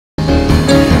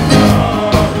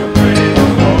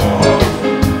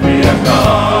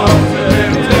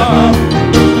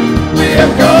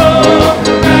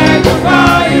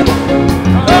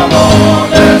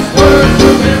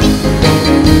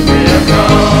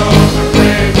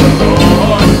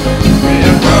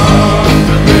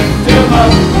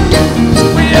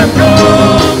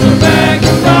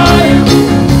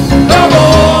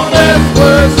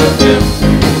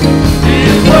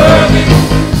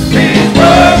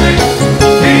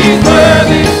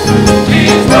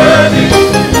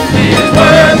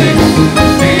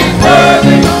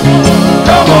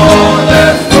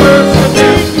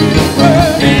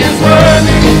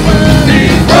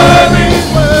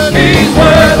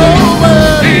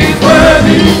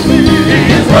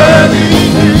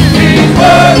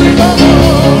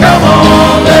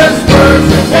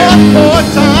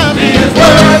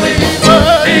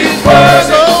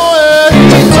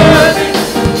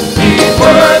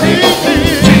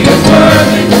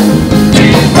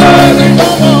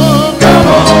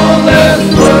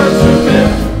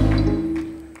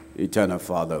Eternal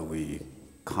Father, we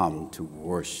come to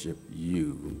worship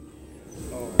you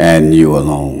and you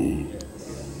alone,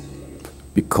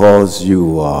 because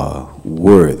you are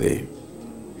worthy.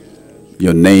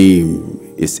 Your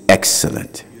name is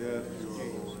excellent.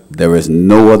 There is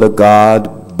no other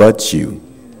God but you.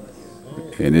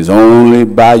 It is only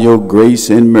by your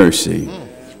grace and mercy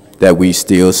that we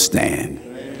still stand.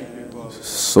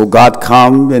 So God,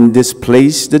 come in this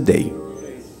place today.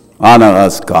 Honor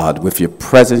us, God, with your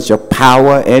presence, your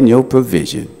power, and your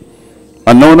provision.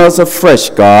 Anoint us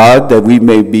afresh, God, that we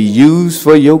may be used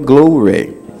for your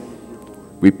glory.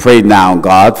 We pray now,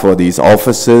 God, for these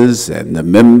officers and the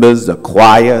members, the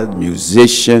choir, the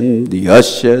musician, the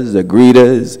ushers, the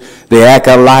greeters, the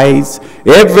acolytes,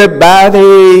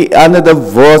 everybody under the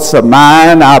voice of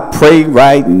mine. I pray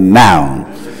right now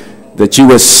that you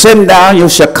will send down your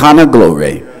Shekinah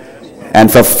glory and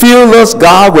fulfill us,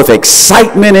 God, with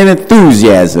excitement and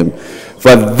enthusiasm.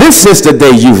 For this is the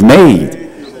day you've made,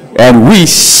 and we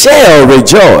shall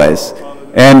rejoice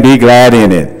and be glad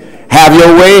in it. Have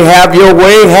your way, have your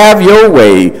way, have your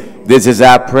way. This is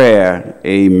our prayer.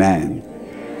 Amen.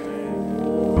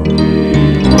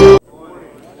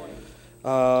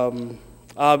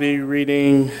 I'll be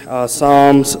reading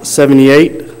Psalms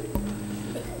 78,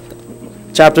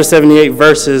 chapter 78,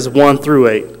 verses 1 through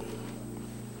 8.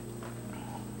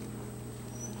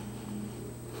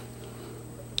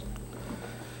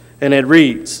 And it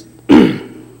reads,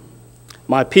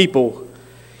 My people,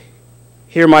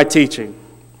 hear my teaching.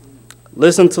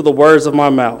 Listen to the words of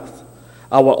my mouth.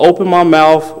 I will open my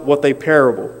mouth with a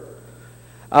parable.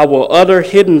 I will utter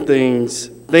hidden things,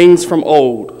 things from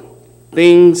old,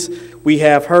 things we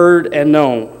have heard and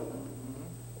known,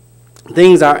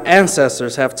 things our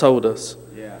ancestors have told us.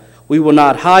 We will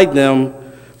not hide them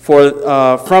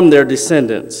from their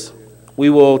descendants. We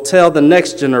will tell the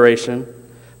next generation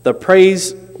the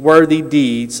praiseworthy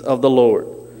deeds of the Lord,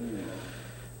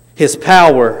 his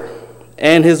power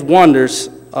and his wonders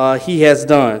he has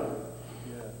done.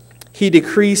 He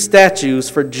decreed statutes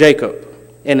for Jacob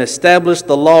and established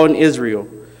the law in Israel,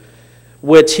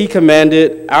 which he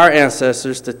commanded our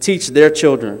ancestors to teach their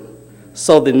children,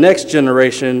 so the next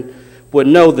generation would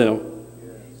know them,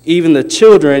 even the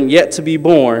children yet to be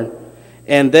born,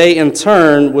 and they in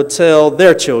turn would tell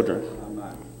their children.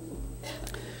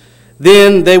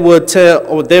 Then they will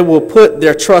put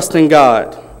their trust in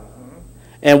God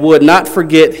and would not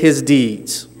forget his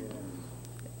deeds,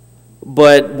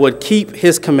 but would keep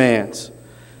his commands.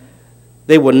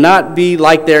 They would not be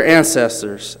like their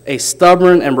ancestors, a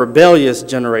stubborn and rebellious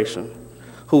generation,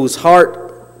 whose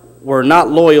heart were not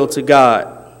loyal to God,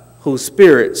 whose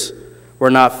spirits were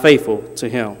not faithful to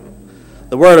him.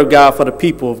 The word of God for the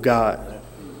people of God.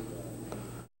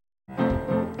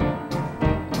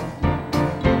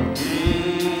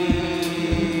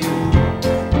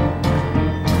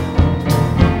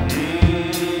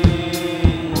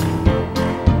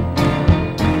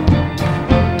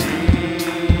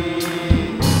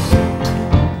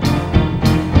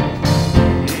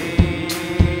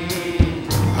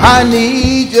 I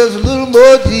need just a little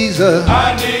more Jesus.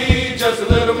 I need just a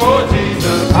little more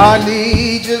Jesus. I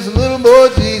need just a little more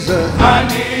Jesus. I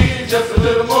need just a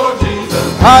little more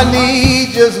Jesus. I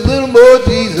need just a little more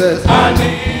Jesus. I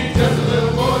need just a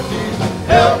little more Jesus.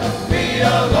 Help me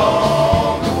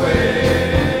along the way.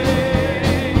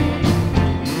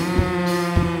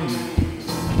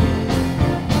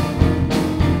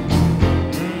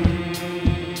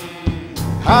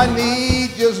 I need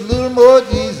just a little more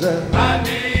Jesus. I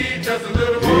need just a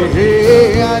little more Jesus.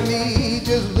 Hey, I need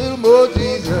just a little more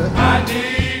Jesus. I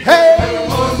need Hey, just a little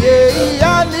more Jesus.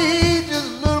 yeah, I need just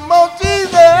a little more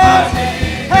Jesus. I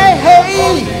need Hey,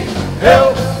 hey.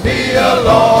 help me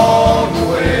along the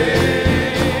way.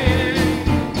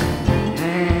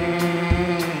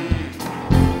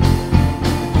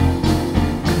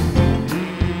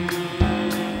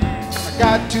 I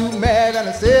got too mad and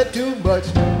I said too much.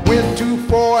 Went too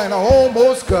far and I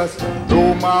almost cussed.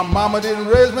 Though my mama didn't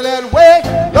raise me that way,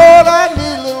 Lord, I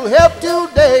need a little help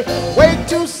today. Way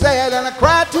too sad and I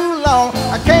cried too long.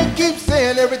 I can't keep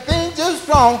saying everything just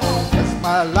wrong. That's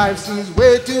my life seems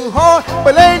way too hard,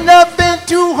 but ain't nothing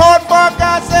too hard for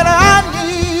God. Said I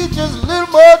need just a little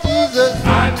more Jesus.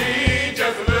 I need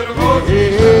just a little more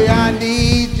Jesus. Hey, I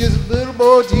need just a little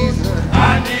more Jesus.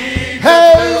 I need just a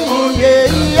Hey, little more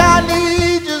Jesus. yeah, I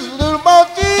need just a little more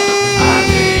Jesus.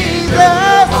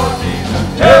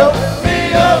 Help me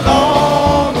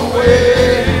along the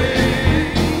way.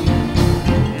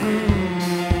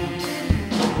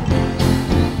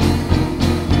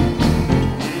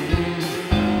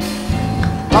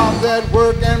 Moms at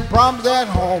work and problems at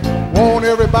home. Won't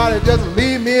everybody just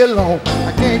leave me alone?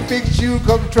 I can't fix you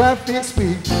cause I'm trying to fix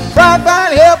me. Try to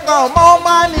find help, I'm on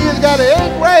my knees. Got an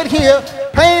ache right here,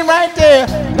 pain right there.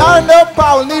 Not enough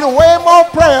power, need a way more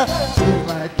prayer. Seems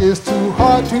like it's too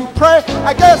hard to pray.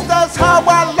 I guess that's how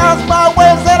I lost my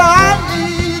way. Said I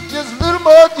need just a little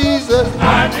more Jesus.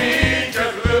 I need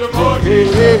just a little more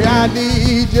Jesus. Hey, I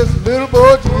need just a little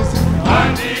more Jesus.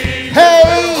 I need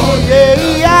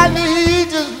Hey, I need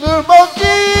just a little more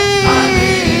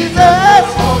Jesus.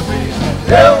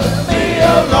 Help me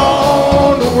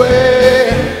along the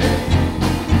way.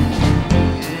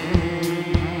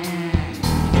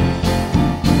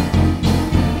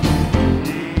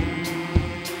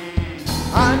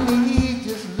 I need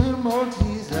just a little more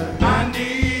Jesus. I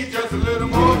need just a little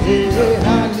more Jesus.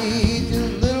 Yeah, I need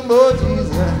just a little more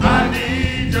Jesus. I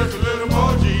need just a little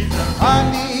more Jesus.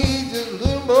 I need just a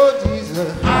little more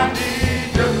Jesus. I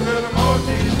need just a little more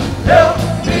Jesus. Help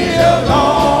me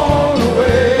along the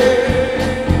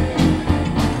way.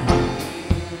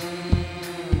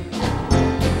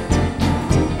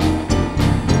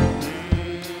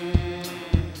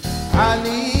 I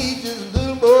need just a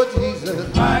little more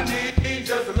Jesus. I need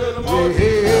just a little more Jesus.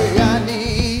 Hey, I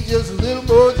need just a little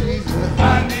more Jesus.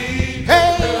 I need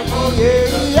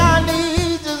Hey, I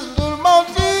need just a little more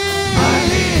Jesus.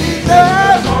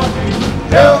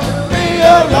 Help me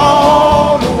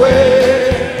along the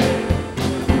way.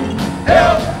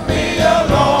 Help me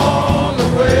along the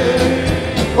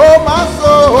way. Oh, my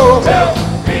soul. help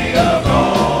me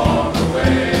along the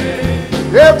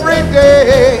way. Every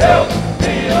day. Help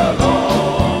me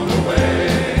along the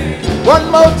way. One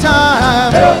more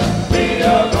time. Help me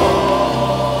along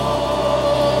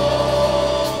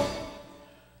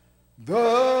The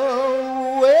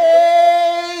way.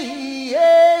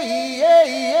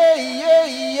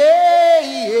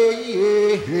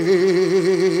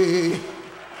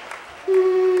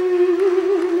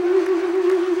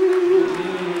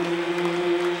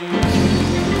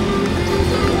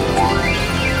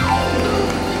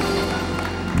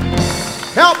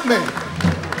 Help me.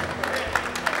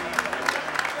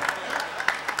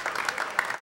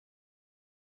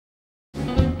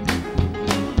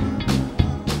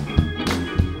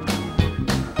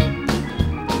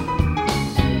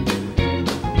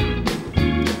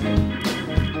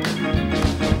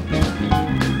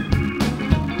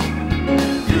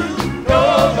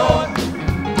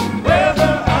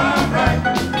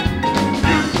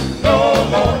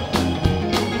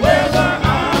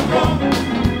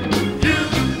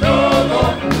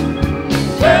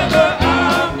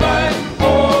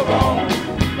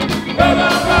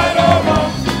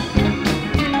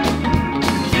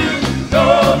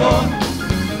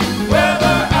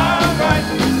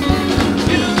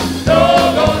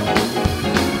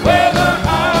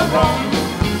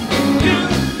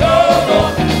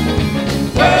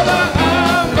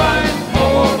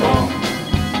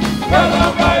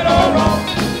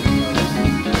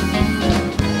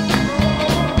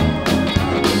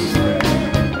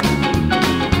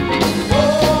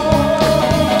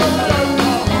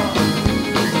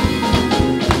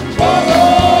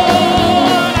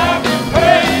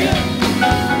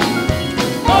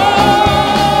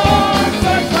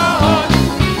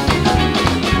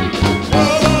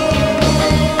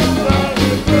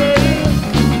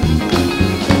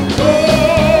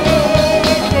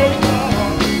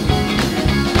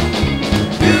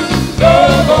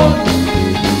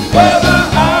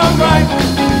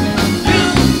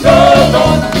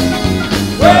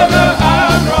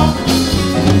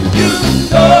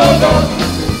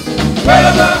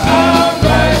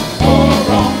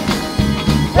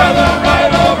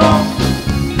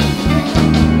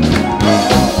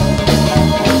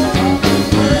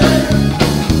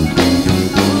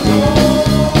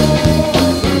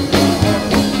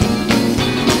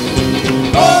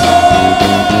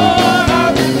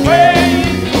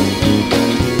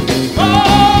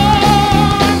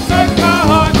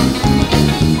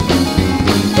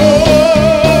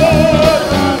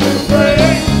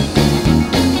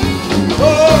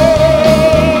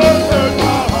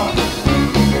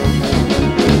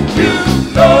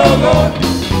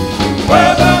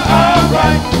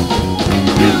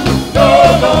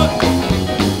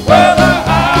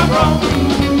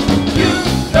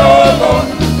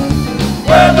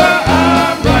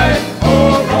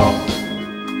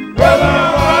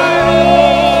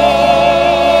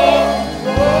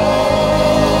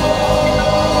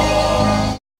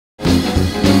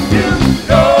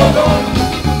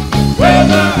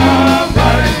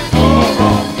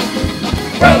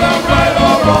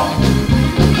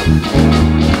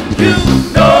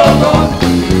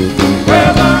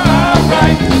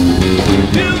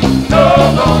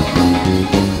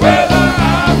 whether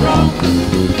I'm wrong.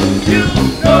 You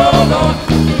know, Lord,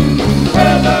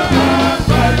 whether I'm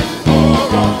right or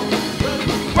wrong,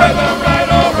 whether right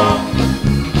or wrong.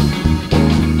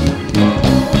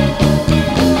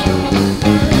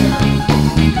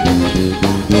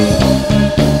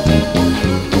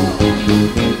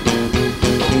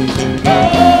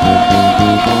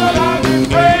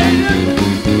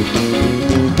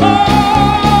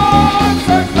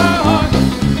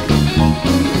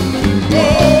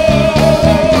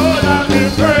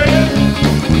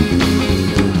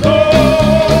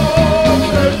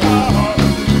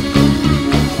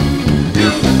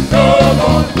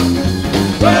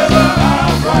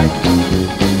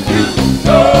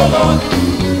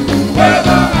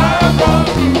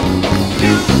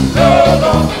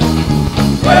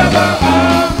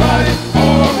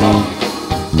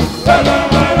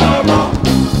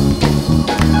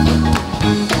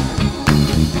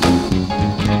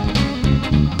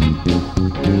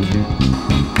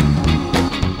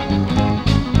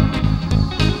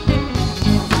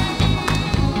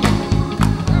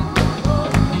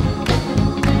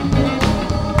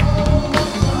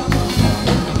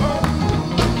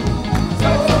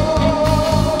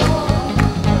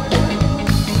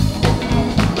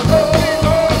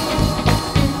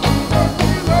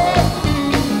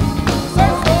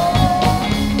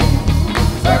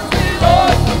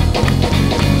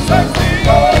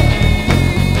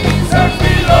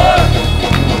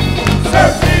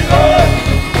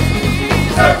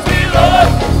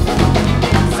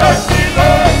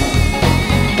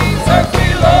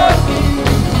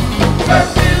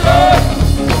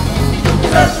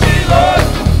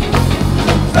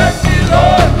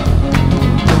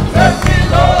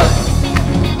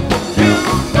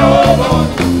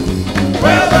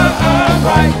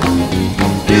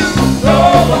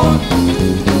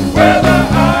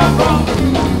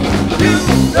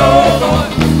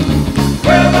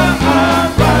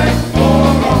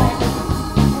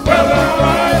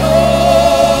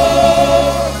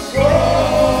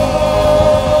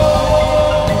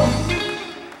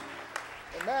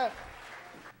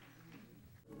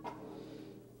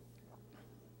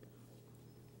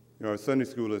 Our Sunday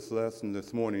school lesson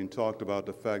this morning talked about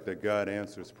the fact that God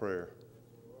answers prayer.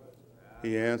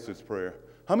 He answers prayer.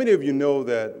 How many of you know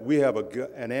that we have a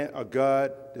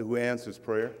God who answers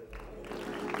prayer?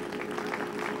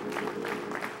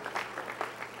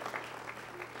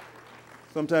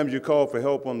 Sometimes you call for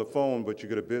help on the phone, but you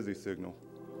get a busy signal.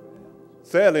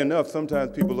 Sadly enough,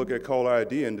 sometimes people look at caller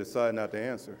ID and decide not to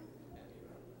answer.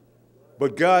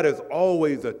 But God is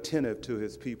always attentive to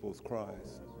his people's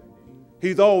cries.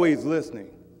 He's always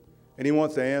listening, and he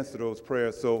wants to answer those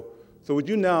prayers. So would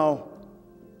you now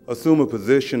assume a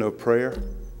position of prayer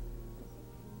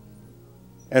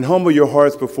and humble your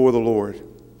hearts before the Lord?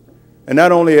 And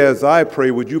not only as I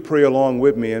pray, would you pray along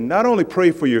with me, and not only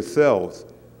pray for yourselves,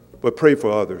 but pray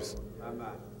for others.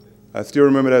 I still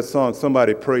remember that song,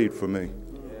 Somebody Prayed for Me.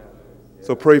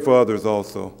 So pray for others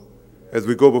also as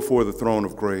we go before the throne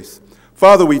of grace.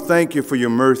 Father, we thank you for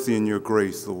your mercy and your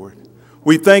grace, Lord.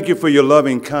 We thank you for your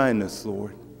loving kindness,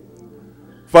 Lord.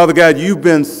 Father God, you've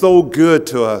been so good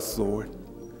to us, Lord.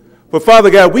 But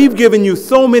Father God, we've given you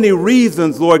so many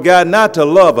reasons, Lord God, not to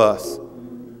love us.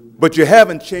 But you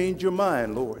haven't changed your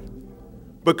mind, Lord,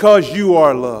 because you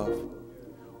are love.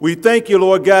 We thank you,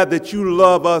 Lord God, that you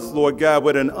love us, Lord God,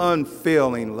 with an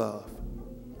unfailing love.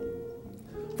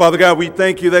 Father God, we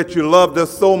thank you that you loved us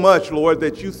so much, Lord,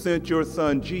 that you sent your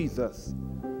son, Jesus,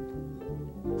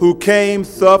 who came,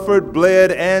 suffered,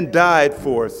 bled, and died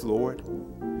for us, Lord.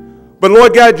 But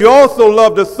Lord God, you also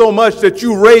loved us so much that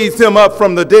you raised him up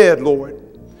from the dead, Lord.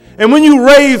 And when you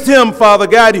raised him, Father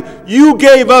God, you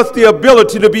gave us the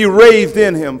ability to be raised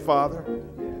in him, Father.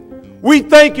 We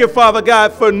thank you, Father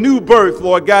God, for new birth,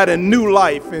 Lord God, and new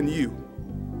life in you.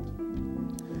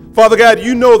 Father God,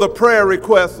 you know the prayer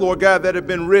requests, Lord God, that have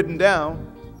been written down.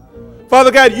 Father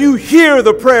God, you hear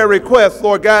the prayer requests,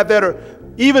 Lord God, that are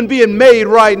even being made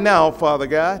right now, Father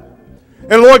God.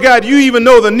 And Lord God, you even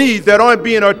know the needs that aren't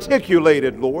being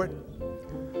articulated, Lord.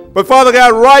 But Father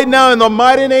God, right now in the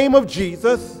mighty name of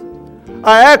Jesus,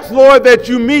 I ask, Lord, that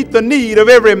you meet the need of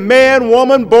every man,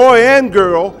 woman, boy, and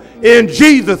girl in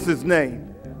Jesus'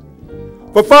 name.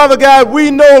 For Father God, we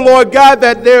know, Lord God,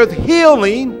 that there's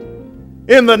healing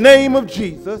in the name of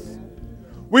Jesus.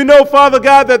 We know, Father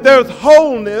God, that there's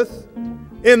wholeness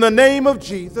in the name of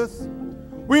Jesus.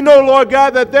 We know, Lord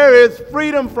God, that there is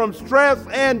freedom from stress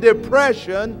and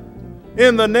depression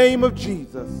in the name of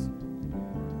Jesus.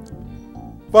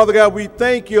 Father God, we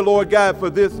thank you, Lord God, for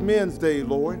this Men's Day,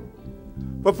 Lord.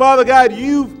 But Father God,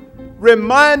 you've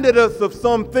reminded us of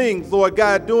some things, Lord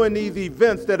God, during these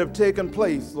events that have taken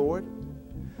place, Lord.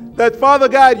 That, Father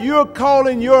God, you're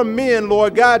calling your men,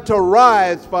 Lord God, to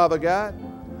rise, Father God,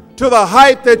 to the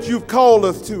height that you've called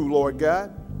us to, Lord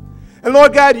God. And,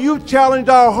 Lord God, you've challenged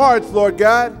our hearts, Lord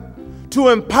God, to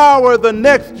empower the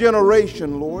next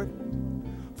generation, Lord.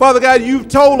 Father God, you've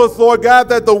told us, Lord God,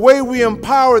 that the way we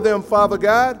empower them, Father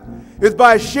God, is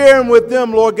by sharing with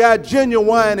them, Lord God,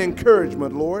 genuine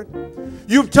encouragement, Lord.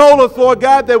 You've told us, Lord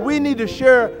God, that we need to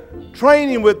share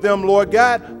training with them, Lord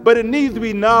God, but it needs to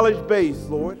be knowledge-based,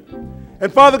 Lord.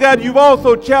 And Father God, you've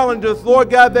also challenged us, Lord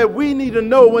God, that we need to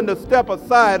know when to step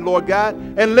aside, Lord God,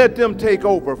 and let them take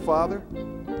over, Father.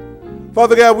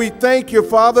 Father God, we thank you,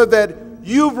 Father, that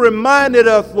you've reminded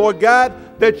us, Lord God,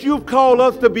 that you've called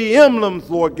us to be emblems,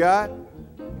 Lord God.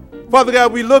 Father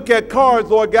God, we look at cars,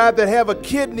 Lord God, that have a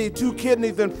kidney, 2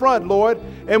 kidneys in front, Lord,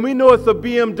 and we know it's a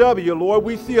BMW, Lord.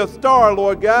 We see a star,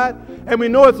 Lord God, and we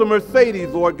know it's a Mercedes,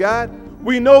 Lord God.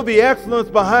 We know the excellence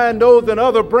behind those and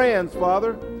other brands,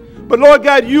 Father. But, Lord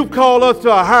God, you've called us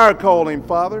to a higher calling,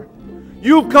 Father.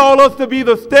 You've called us to be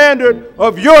the standard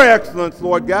of your excellence,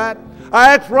 Lord God.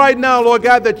 I ask right now, Lord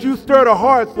God, that you stir the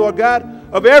hearts, Lord God,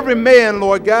 of every man,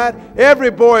 Lord God,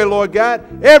 every boy, Lord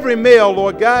God, every male,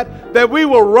 Lord God, that we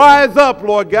will rise up,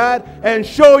 Lord God, and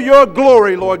show your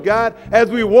glory, Lord God, as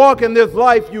we walk in this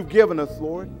life you've given us,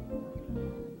 Lord.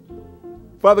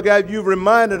 Father God, you've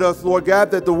reminded us, Lord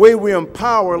God, that the way we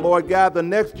empower, Lord God, the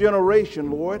next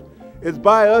generation, Lord, is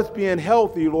by us being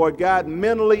healthy, Lord God,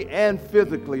 mentally and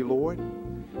physically, Lord.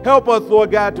 Help us,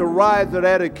 Lord God, to rise to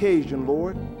that occasion,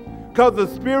 Lord. Because the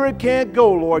spirit can't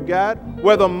go, Lord God,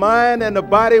 where the mind and the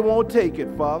body won't take it,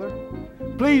 Father.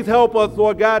 Please help us,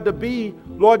 Lord God, to be,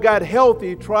 Lord God,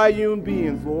 healthy triune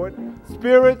beings, Lord.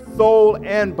 Spirit, soul,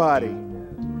 and body.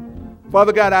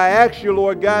 Father God, I ask you,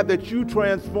 Lord God, that you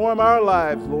transform our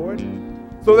lives, Lord.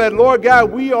 So that, Lord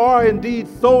God, we are indeed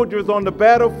soldiers on the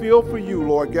battlefield for you,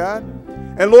 Lord God.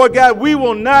 And, Lord God, we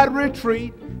will not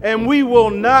retreat and we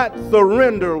will not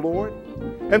surrender, Lord.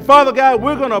 And, Father God,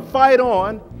 we're going to fight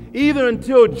on either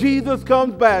until Jesus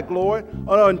comes back, Lord,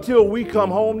 or until we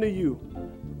come home to you.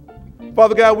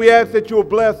 Father God, we ask that you will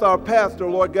bless our pastor,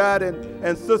 Lord God,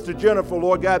 and Sister Jennifer,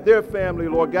 Lord God, their family,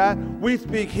 Lord God. We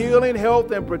speak healing,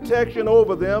 health, and protection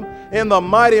over them in the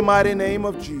mighty, mighty name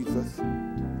of Jesus.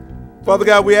 Father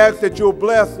God, we ask that you'll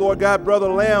bless, Lord God, Brother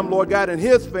Lamb, Lord God, and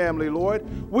his family, Lord.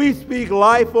 We speak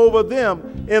life over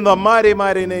them in the mighty,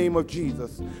 mighty name of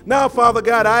Jesus. Now, Father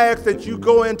God, I ask that you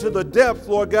go into the depths,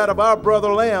 Lord God, of our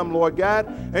Brother Lamb, Lord God,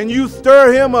 and you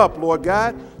stir him up, Lord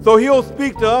God, so he'll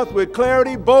speak to us with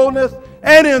clarity, boldness,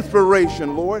 and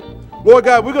inspiration, Lord. Lord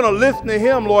God, we're going to listen to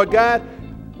him, Lord God,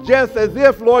 just as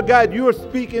if, Lord God, you're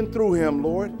speaking through him,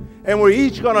 Lord. And we're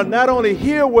each going to not only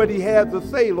hear what he has to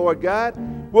say, Lord God,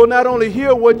 we'll not only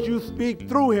hear what you speak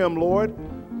through him, Lord,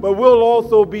 but we'll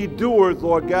also be doers,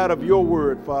 Lord God, of your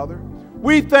word, Father.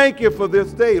 We thank you for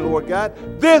this day, Lord God.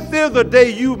 This is a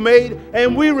day you've made,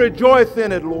 and we rejoice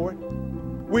in it, Lord.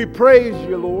 We praise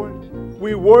you, Lord.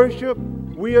 We worship,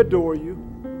 we adore you.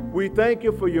 We thank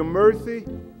you for your mercy,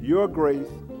 your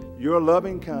grace, your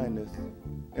loving kindness.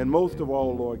 And most of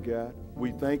all, Lord God,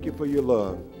 we thank you for your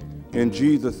love. In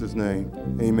Jesus' name,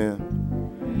 amen.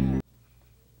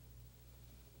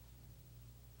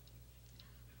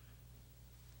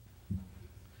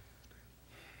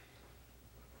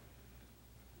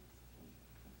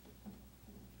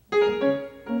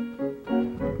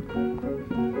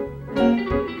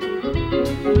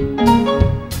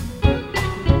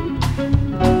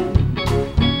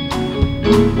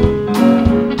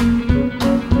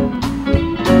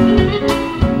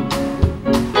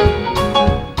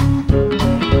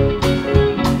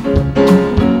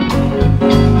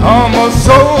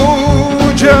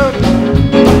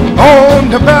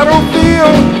 The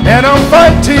battlefield and I'm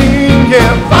fighting,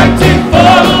 yeah, fighting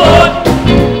for the Lord.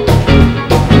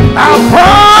 I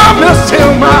promised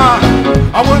him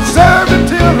I would serve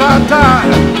until I die,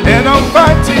 and I'm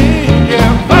fighting, yeah,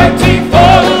 fighting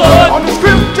for the Lord. On the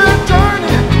scripture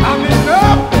journey, I've been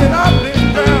up and I've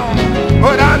been down,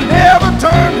 but I never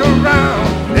turned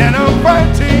around, and I'm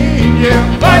fighting, yeah,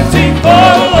 fighting for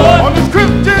the Lord. On the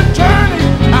scripture journey,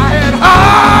 I had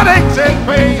heartaches and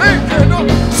pain,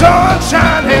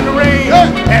 sunshine and rain,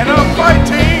 and I'm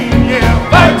fighting, yeah,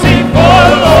 fighting for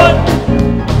the Lord.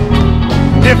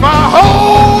 If I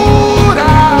hold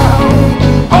out,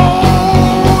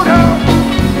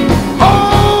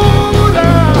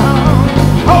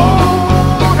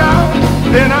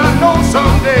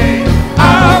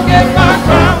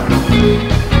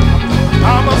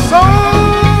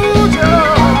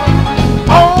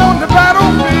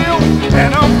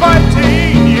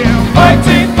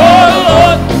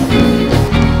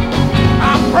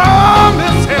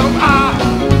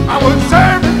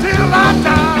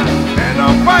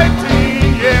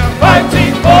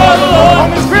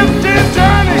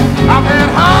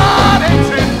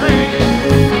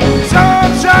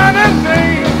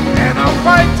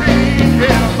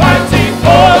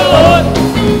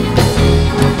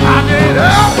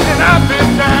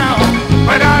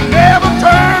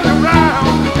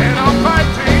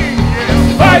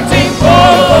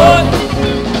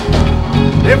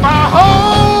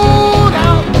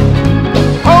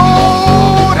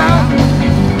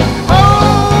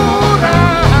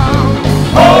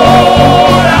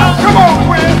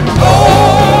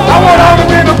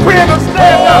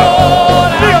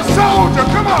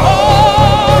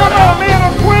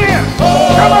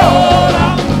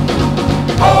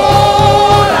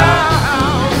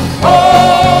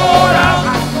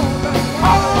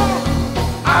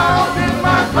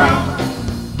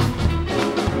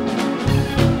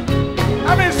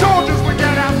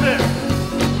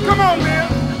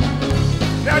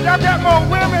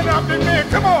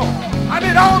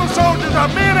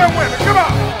 with me. Come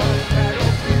on.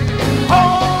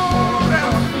 Oh, now.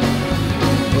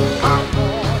 I'm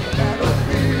on the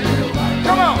battlefield.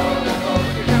 Come on.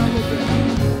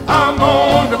 I'm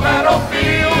on the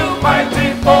battlefield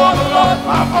fighting for the Lord.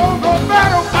 I'm on the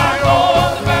battlefield. I'm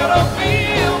on the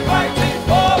battlefield fighting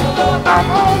for the Lord.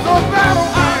 I'm on the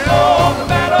battlefield. I'm on the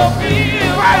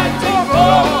battlefield fighting for the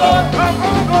Lord. I'm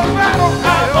on the battlefield.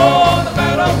 I'm on the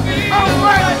battlefield I'm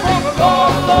fighting for the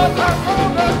Lord. Lord. I'm on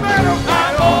the battlefield.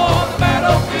 I'm on the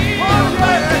battlefield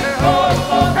fighting for the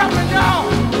Lord. Help me, y'all.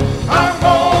 I'm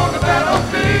on the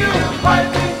battlefield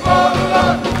fighting for the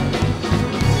Lord.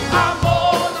 I'm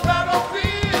on the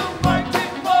battlefield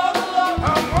fighting for the Lord.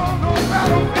 I'm on the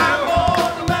battlefield. I'm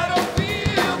on the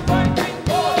battlefield fighting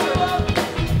for the Lord.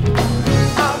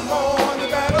 I'm on the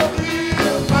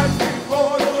battlefield fighting for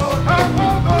the Lord. I'm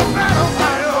on the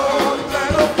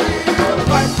battlefield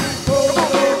fighting for the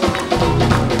Lord.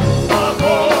 I'm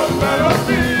on the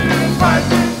battlefield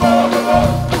fighting for the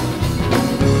Lord.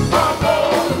 I'm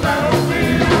on the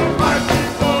battlefield fighting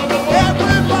for the Lord.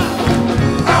 Everybody,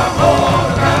 I'm on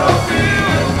the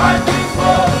battlefield fighting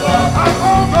for the Lord. I'm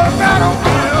on the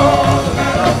battlefield. On the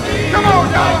battlefield Come on,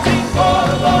 y'all. fighting for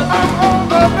the Lord. I'm on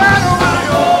the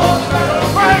battlefield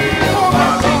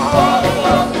fighting for the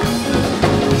Lord.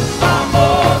 I'm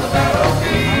on the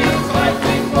battlefield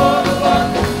fighting for the Lord.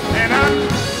 And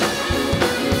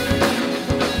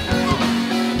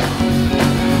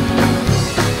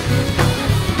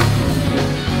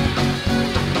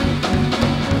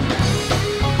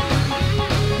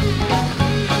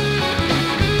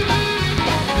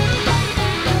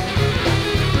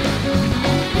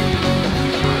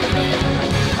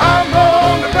I'm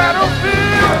on the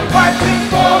battlefield fighting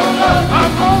for the Lord.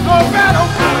 I'm on the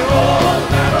battlefield.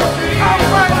 I'm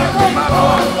fighting for my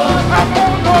Lord. I'm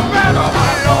on the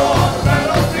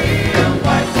battlefield.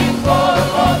 Fighting for the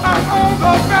Lord. I'm on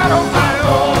the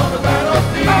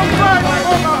battlefield. I'm fighting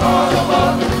for my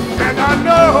Lord. And I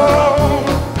know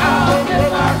I'll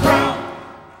get my crown.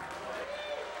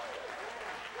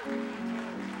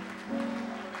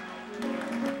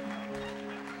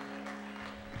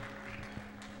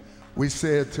 we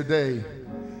said today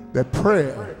that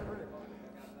prayer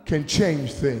can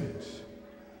change things.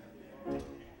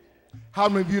 How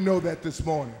many of you know that this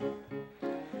morning?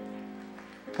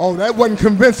 Oh, that wasn't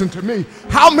convincing to me.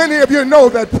 How many of you know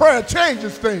that prayer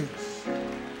changes things?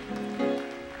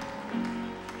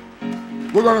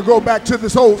 We're going to go back to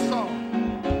this old song.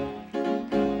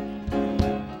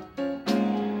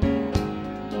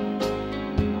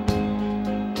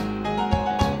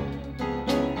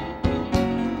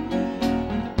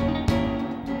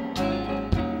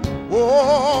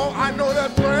 Oh, I know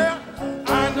that prayer.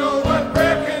 I know what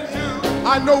prayer can do.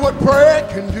 I know what prayer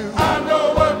can do. I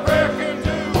know what prayer can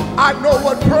do. I know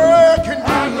what prayer can do.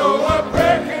 I know what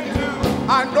prayer can do.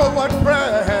 I know what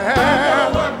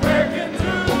prayer. What prayer can do.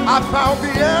 I found the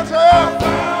answer.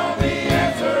 Found the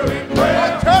answer in prayer. I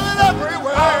tell it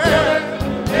everywhere.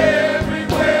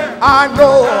 Everywhere. I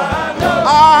know. I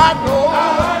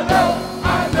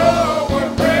know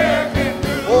what prayer can do.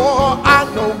 Oh, I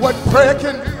know what prayer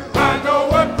can do. I know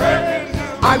what prayer can do.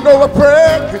 I know what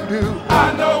prayer can do. I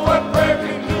know what prayer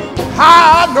can do. I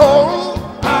know.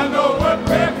 I know what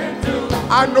prayer can do.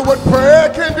 I know what prayer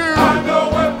can do. I know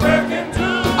what prayer can do.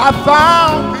 I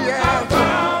found the answer.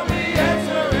 Found the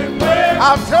answer in prayer.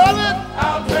 I'll tell it.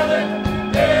 I'll tell it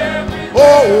everywhere.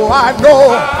 Oh, I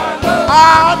know.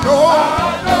 I know.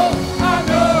 I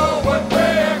know what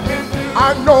prayer can do. I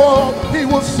know he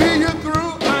will see you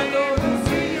through. I know he'll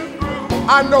see you through.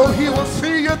 I know he will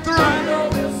see you through. I know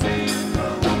he'll see you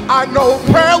through. I know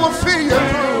prayer will see you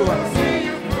through. See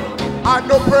you through. I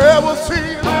know prayer will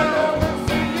see you I through. know he'll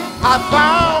see you through. I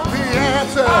found the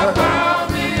answer. Found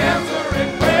the answer in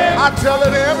prayer. I tell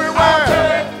it everywhere.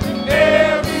 Tell it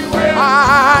everywhere. I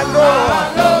know.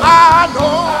 I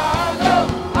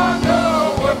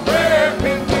know what prayer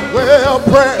can do. Well,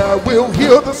 prayer will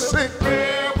heal the sick.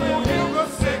 Prayer will heal the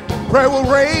sick. Prayer will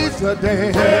raise the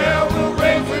dead. Prayer will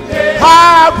raise the dead.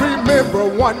 I remember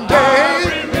one day,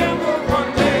 Remember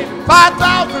one day,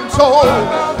 5,000 souls.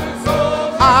 1,000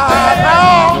 souls. I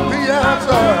found the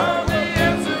answer. Found the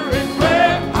answer in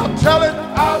prayer. I'll tell it.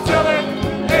 I'll tell it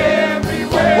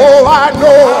everywhere. Oh, I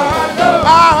know.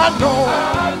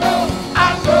 I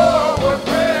know what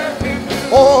prayer can do.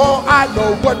 Oh, I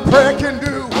know what prayer can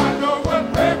do. I know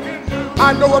what prayer can do. I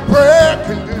know what prayer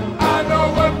can do. I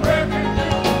know what prayer can do.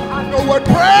 I know what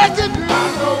prayer can do. I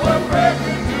know what prayer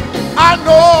can do. I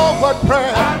know what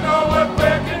prayer. I know what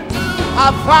prayer can do. I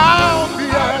found the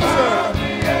answer.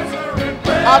 The answer in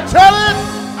prayer. I'll tell it.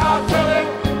 I'll tell it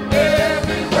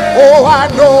everywhere. Oh, I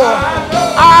know.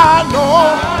 I know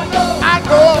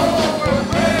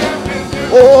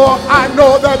Oh, I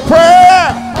know that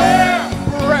prayer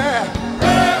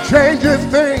changes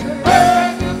things.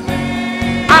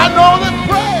 I know that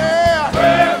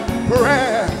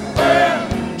prayer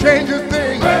changes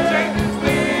things.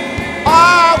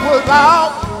 I was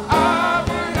out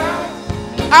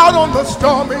on the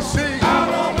stormy sea.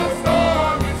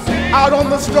 Out on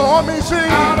the stormy sea.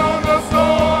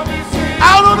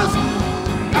 Out on the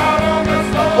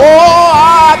Oh,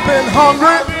 I've been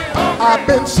hungry. I've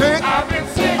been sick.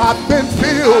 I've been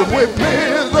filled with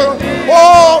misery.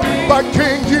 Oh, but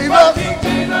King Jesus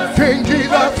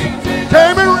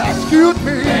came and rescued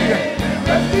me.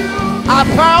 I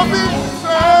found the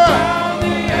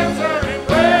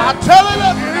answer. I tell it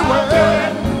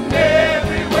everywhere.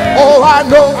 Oh, I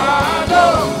know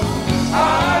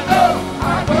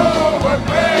what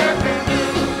prayer can do.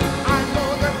 I know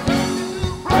that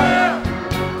prayer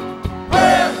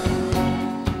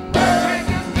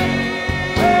changes things.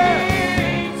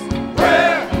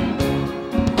 Prayer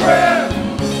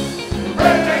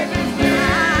changes things.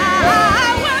 I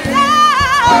was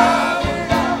out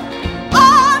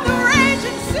on the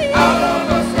raging sea. Out on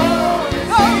the stormy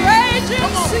The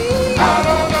raging sea. Out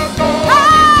on the stormy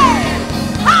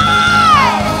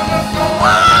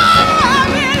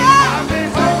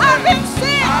I've been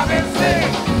sick,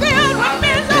 filled with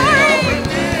misery.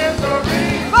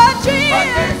 But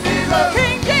Jesus,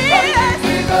 King Jesus,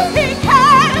 He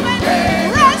came and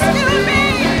rescued me.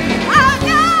 I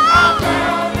know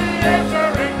the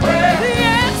answer in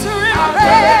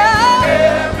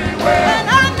prayer. And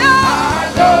I know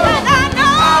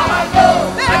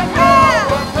that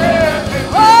prayer.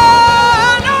 Oh, I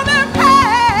know that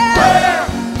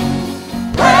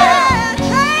prayer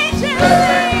changes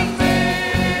things.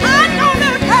 I know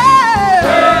that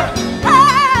prayer,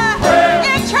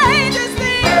 it changes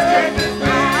things. I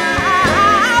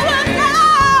was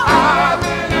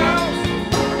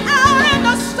out in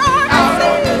the stormy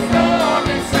sea.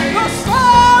 The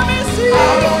stormy sea.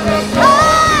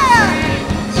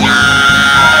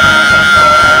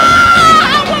 I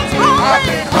was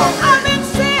hungry.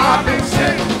 I've been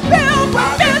sick. Filled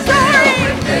with misery.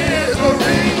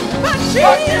 But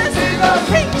Jesus,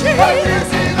 King Jesus,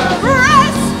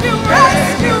 rescue.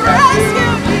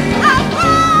 I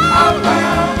found the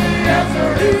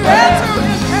answer in prayer.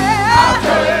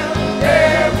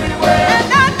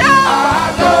 And I know.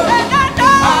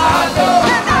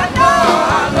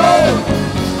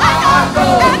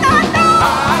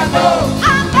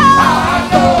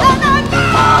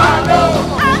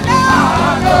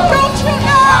 Don't you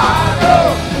know?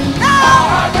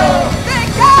 That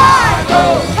God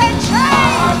can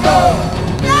change.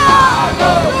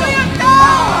 Do you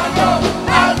know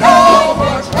that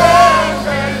God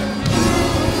prayer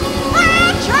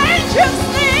changes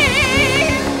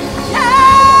things?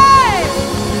 Yeah.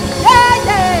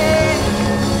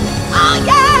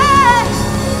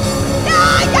 Oh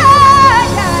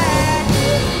yeah.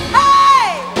 Hey,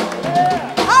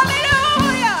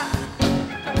 hallelujah.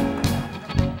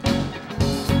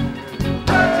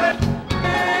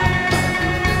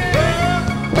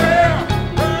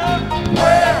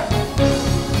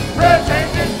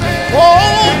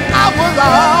 Oh, I was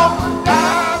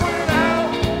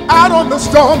out on the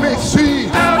stormy sea.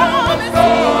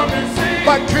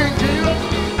 But King Jesus,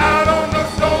 Out on the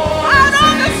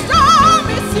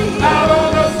stormy sea.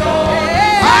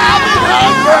 I've been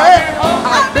hungry,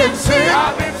 I've been sick,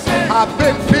 I've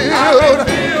been filled.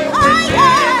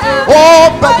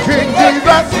 Oh, but King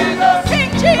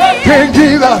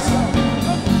Jesus,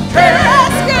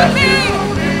 Rescue me.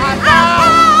 I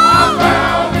found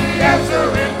the answer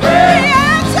in the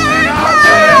answer in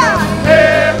prayer.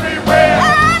 everywhere.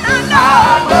 And I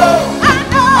know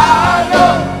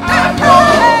that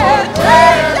prayer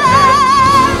changes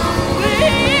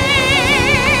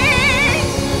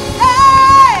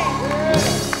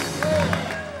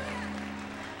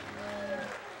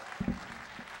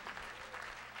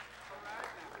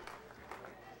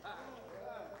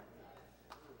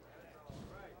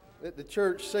Let the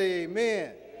church say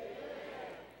amen.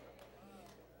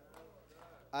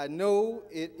 I know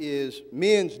it is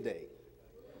Men's Day,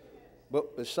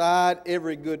 but beside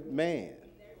every good man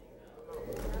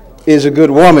is a good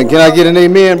woman. Can I get an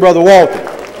amen, Brother Walter?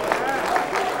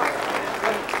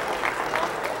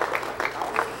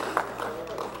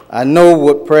 I know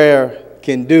what prayer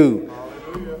can do.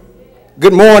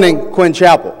 Good morning, Quinn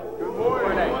Chapel.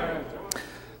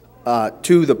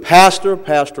 To the pastor,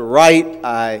 Pastor Wright,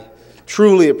 I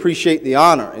truly appreciate the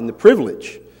honor and the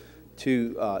privilege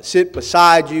to sit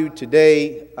beside you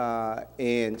today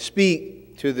and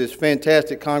speak to this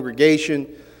fantastic congregation,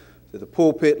 to the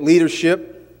pulpit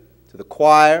leadership, to the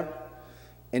choir,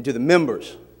 and to the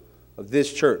members of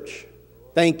this church,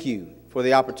 thank you for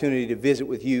the opportunity to visit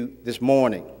with you this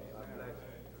morning.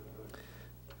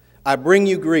 I bring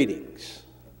you greetings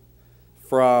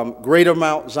from Greater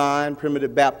Mount Zion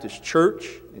Primitive Baptist Church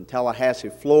in Tallahassee,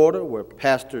 Florida, where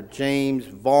Pastor James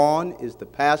Vaughn is the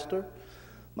pastor.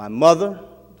 My mother,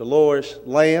 Dolores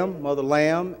Lamb, Mother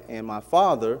Lamb, and my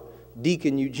father,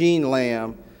 Deacon Eugene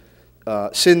Lamb,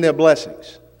 send their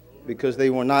blessings because they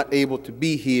were not able to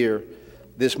be here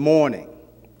this morning.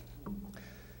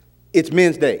 It's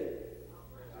Men's Day.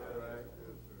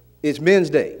 It's Men's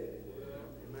Day.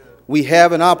 We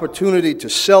have an opportunity to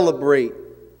celebrate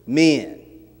men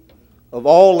of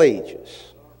all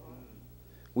ages.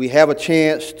 We have a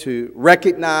chance to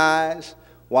recognize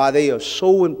why they are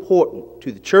so important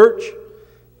to the church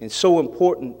and so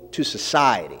important to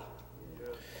society.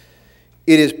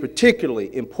 It is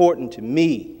particularly important to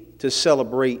me to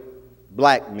celebrate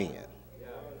black men.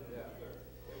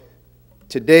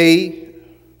 Today,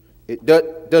 it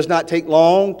does not take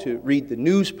long to read the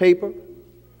newspaper,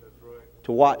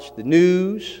 to watch the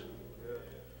news,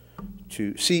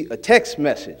 to see a text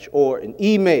message or an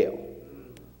email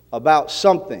about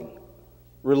something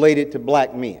related to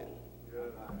black men.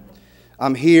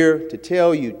 I'm here to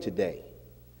tell you today,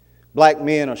 black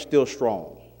men are still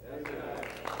strong.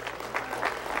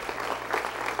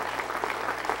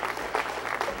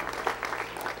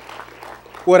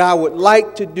 What I would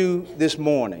like to do this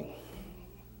morning,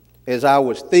 as I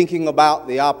was thinking about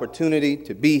the opportunity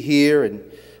to be here, and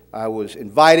I was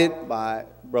invited by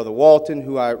Brother Walton,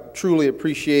 who I truly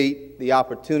appreciate the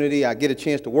opportunity. I get a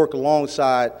chance to work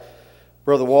alongside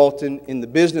Brother Walton in the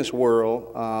business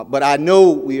world, but I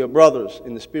know we are brothers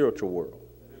in the spiritual world.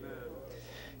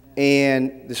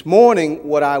 And this morning,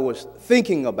 what I was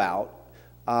thinking about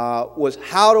was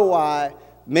how do I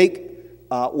make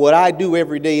what I do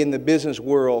every day in the business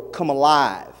world come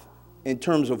alive in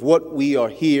terms of what we are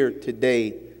here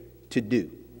today to do.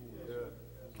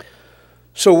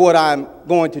 So what I'm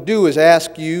going to do is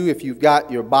ask you, if you've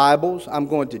got your Bibles, I'm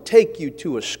going to take you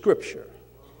to a scripture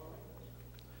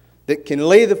that can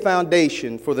lay the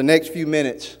foundation for the next few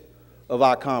minutes of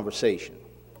our conversation.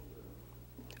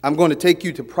 I'm going to take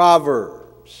you to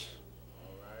Proverbs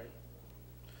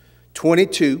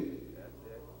 22,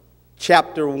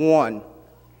 chapter 1.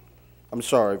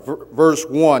 Verse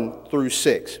 1 through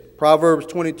 6. Proverbs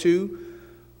 22,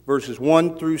 verses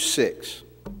 1 through 6.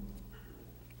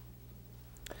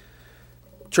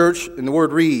 Church, and the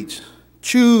word reads,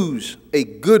 choose a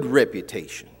good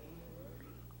reputation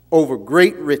over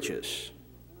great riches.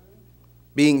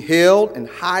 Being held in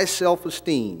high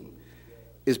self-esteem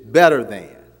is better than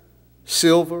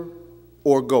silver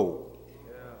or gold.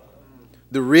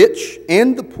 The rich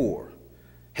and the poor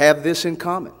have this in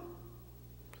common.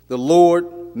 The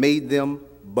Lord made them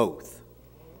both.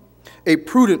 A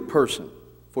prudent person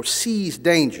foresees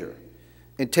danger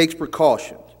and takes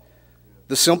precautions.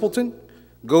 The simpleton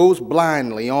goes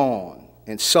blindly on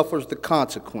and suffers the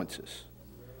consequences.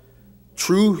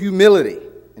 True humility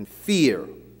and fear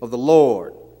of the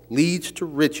Lord leads to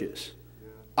riches,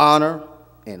 honor,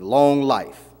 and long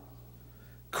life.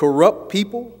 Corrupt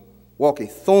people walk a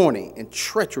thorny and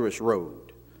treacherous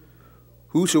road.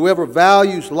 Whosoever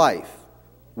values life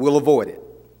will avoid it.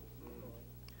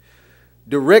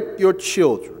 Direct your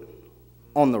children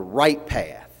on the right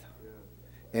path,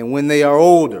 and when they are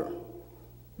older,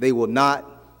 they will not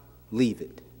leave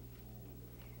it.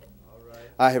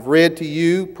 I have read to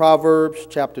you Proverbs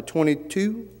chapter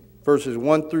 22, verses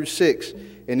 1 through 6,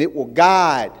 and it will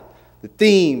guide the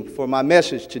theme for my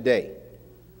message today,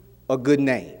 a good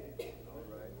name.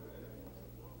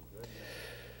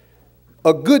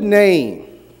 A good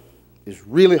name is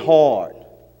really hard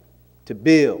to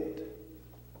build.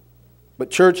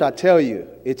 But church, I tell you,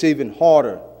 it's even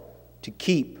harder to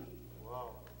keep.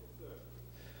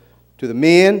 To the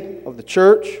men of the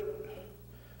church,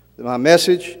 my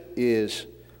message is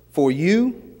for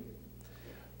you,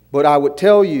 but I would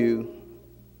tell you,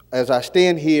 as I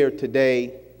stand here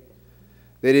today,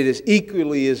 that it is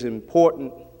equally as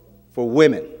important for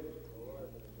women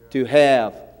to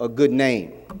have a good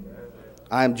name.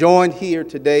 I am joined here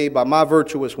today by my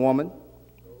virtuous woman,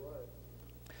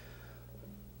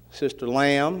 Sister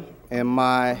Lamb, and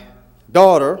my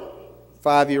daughter,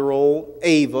 5-year-old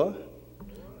Ava.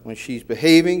 When she's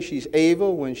behaving, she's Ava.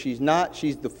 When she's not,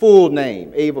 she's the full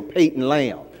name, Ava Peyton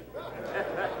Lamb.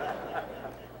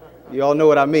 You all know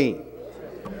what I mean.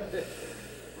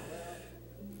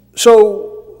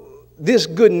 So, this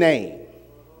good name,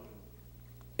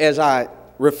 as I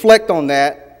reflect on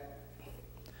that,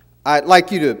 I'd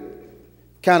like you to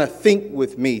kind of think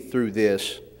with me through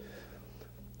this.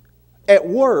 At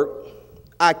work,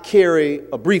 I carry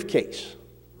a briefcase.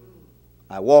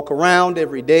 I walk around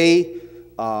every day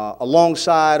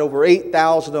alongside over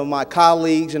 8,000 of my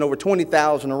colleagues and over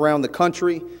 20,000 around the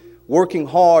country, working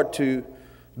hard to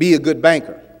be a good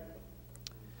banker.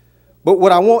 But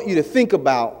what I want you to think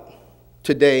about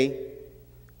today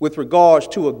with regards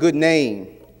to a good name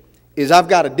is I've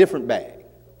got a different bag.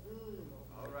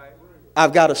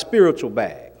 I've got a spiritual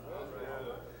bag.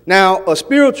 Now, a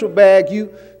spiritual bag,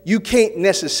 you can't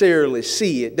necessarily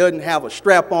see. It doesn't have a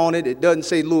strap on it. It doesn't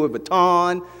say Louis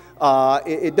Vuitton.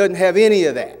 It doesn't have any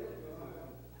of that.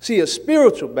 See, a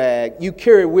spiritual bag you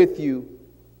carry with you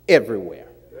everywhere.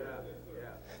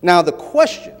 Now, the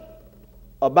question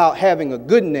about having a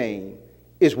good name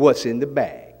is what's in the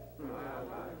bag.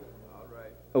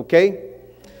 Okay?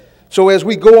 So as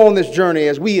we go on this journey,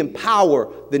 as we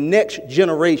empower the next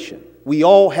generation, we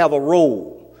all have a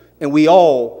role and we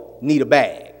all need a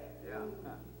bag.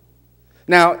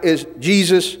 Now, as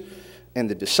Jesus and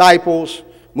the disciples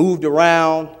moved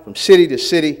around from city to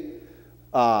city,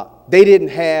 they didn't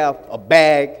have a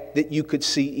bag that you could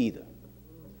see either.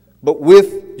 But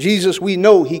with Jesus, we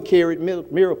know he carried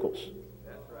miracles.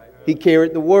 He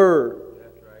carried the word.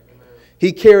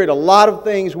 He carried a lot of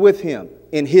things with him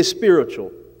in his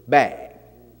spiritual bag.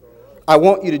 I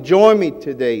want you to join me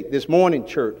today, this morning,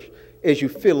 church, as you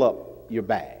fill up your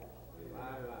bag.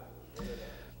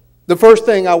 The first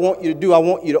thing I want you to do, I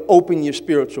want you to open your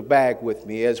spiritual bag with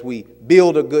me as we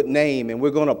build a good name. And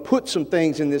we're going to put some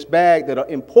things in this bag that are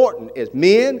important as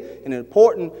men and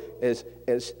important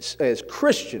as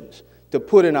Christians to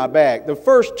put in our bag. The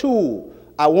first tool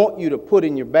I want you to put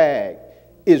in your bag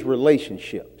is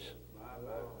relationships.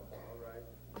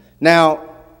 Now,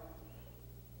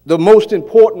 the most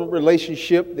important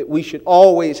relationship that we should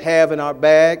always have in our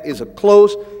bag is a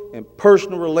close and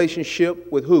personal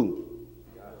relationship with who?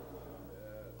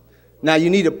 Now,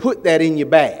 you need to put that in your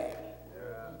bag.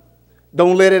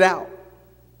 Don't let it out.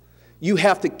 You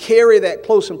have to carry that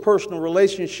close and personal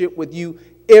relationship with you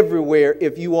everywhere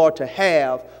if you are to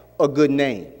have a good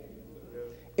name.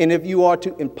 And if you are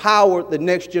to empower the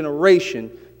next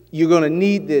generation, you're going to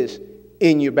need this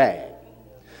in your bag.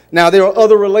 Now, there are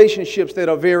other relationships that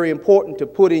are very important to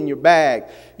put in your bag.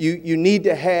 You need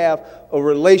to have a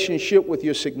relationship with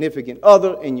your significant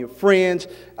other and your friends.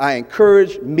 I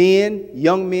encourage men,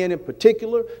 young men in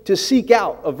particular, to seek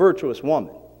out a virtuous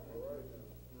woman.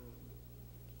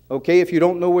 Okay, if you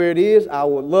don't know where it is, I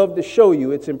would love to show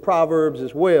you. It's in Proverbs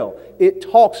as well. It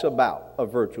talks about a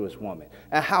virtuous woman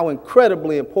and how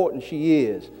incredibly important she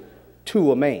is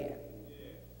to a man.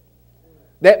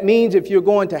 That means if you're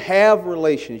going to have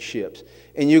relationships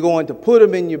and you're going to put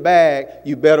them in your bag,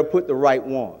 you better put the right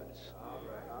ones.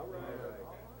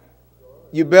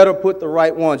 You better put the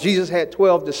right ones. Jesus had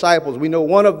 12 disciples. We know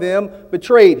one of them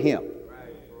betrayed him.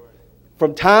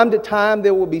 From time to time,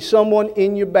 there will be someone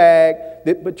in your bag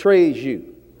that betrays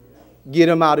you. Get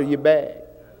them out of your bag.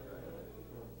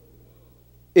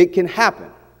 It can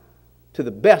happen to the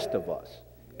best of us,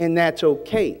 and that's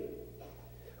okay.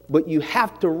 But you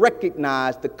have to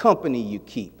recognize the company you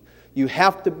keep. You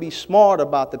have to be smart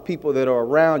about the people that are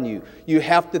around you. You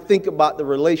have to think about the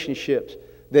relationships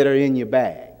that are in your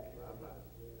bag.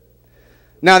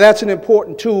 Now, that's an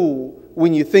important tool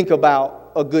when you think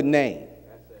about a good name.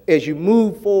 As you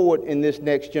move forward in this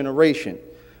next generation,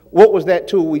 what was that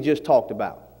tool we just talked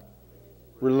about?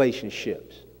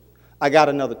 Relationships. I got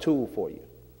another tool for you.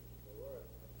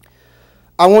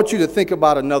 I want you to think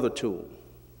about another tool.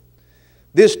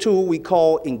 This tool we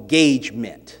call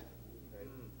engagement.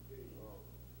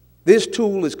 This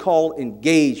tool is called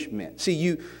engagement.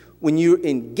 See, when you're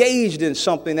engaged in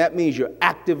something, that means you're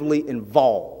actively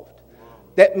involved.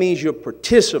 That means you're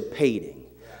participating.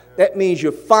 That means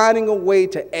you're finding a way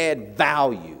to add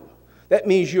value. That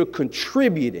means you're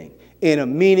contributing in a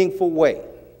meaningful way.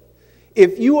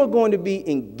 If you are going to be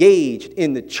engaged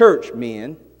in the church,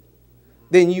 men,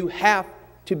 then you have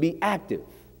to be active.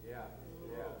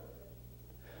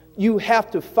 You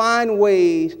have to find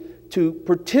ways to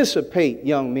participate,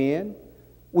 young men.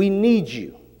 We need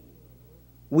you.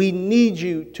 We need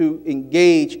you to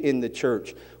engage in the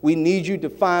church. We need you to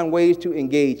find ways to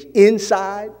engage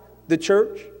inside the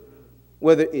church,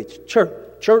 whether it's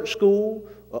church school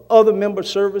or other member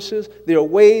services. There are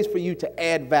ways for you to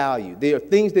add value. There are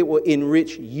things that will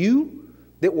enrich you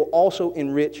that will also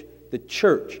enrich the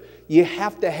church. You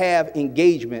have to have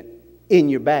engagement in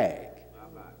your bag.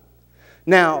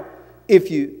 Now,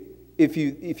 if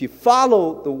you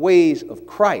follow the ways of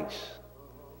Christ,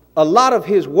 a lot of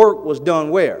his work was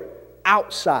done where?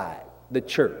 Outside the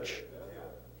church.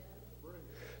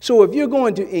 So if you're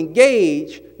going to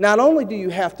engage, not only do you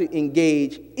have to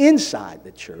engage inside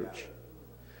the church,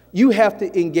 you have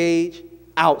to engage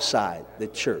outside the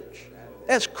church.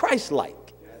 That's Christ-like.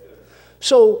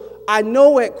 So I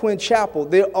know at Quinn Chapel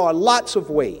there are lots of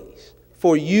ways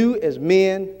for you as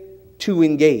men to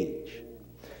engage.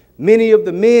 Many of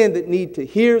the men that need to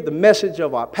hear the message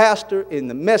of our pastor and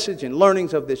the message and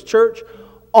learnings of this church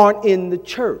aren't in the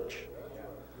church.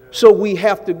 So we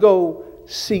have to go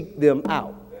seek them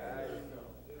out.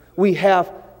 We have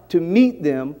to meet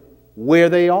them where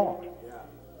they are.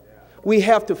 We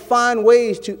have to find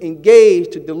ways to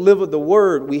engage, to deliver the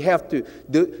word. We have to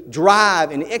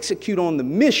drive and execute on the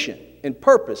mission and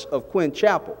purpose of Quinn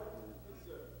Chapel.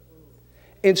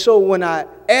 And so when I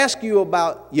ask you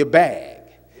about your bag,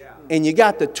 and you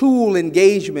got the tool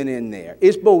engagement in there,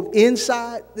 it's both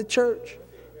inside the church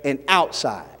and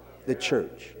outside the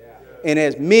church. And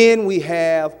as men, we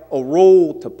have a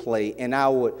role to play, and I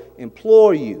would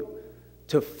implore you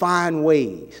to find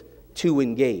ways to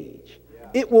engage.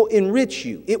 It will enrich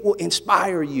you. It will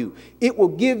inspire you. It will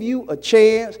give you a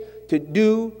chance to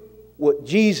do what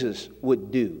Jesus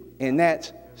would do, and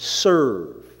that's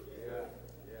serve.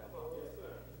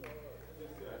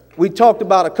 We talked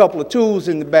about a couple of tools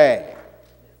in the bag.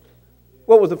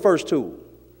 What was the first tool?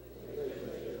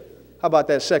 How about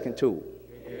that second tool?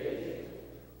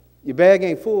 Your bag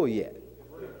ain't full yet.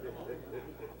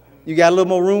 You got a little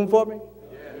more room for me?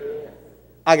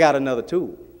 I got another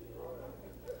tool.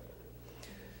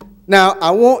 Now,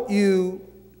 I want you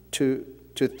to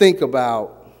think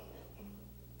about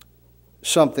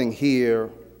something here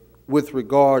with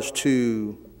regards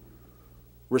to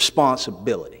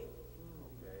responsibility.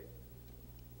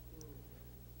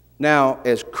 Now,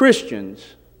 as Christians,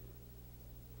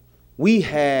 we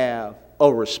have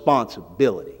a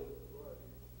responsibility.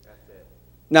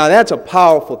 Now, that's a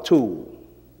powerful tool.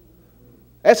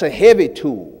 That's a heavy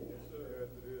tool.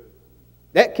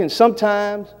 That can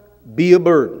sometimes be a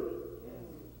burden.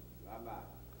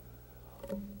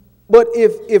 But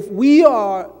if we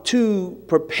are to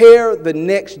prepare the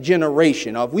next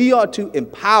generation, or if we are to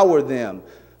empower them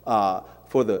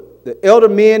for the elder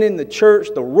men in the church,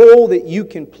 the role that you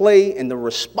can play and the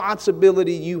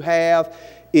responsibility you have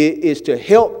is to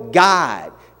help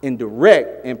guide and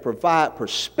direct and provide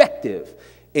perspective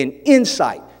and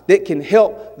insight that can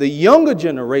help the younger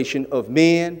generation of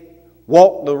men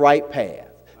walk the right path,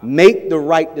 make the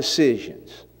right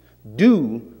decisions,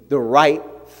 do the right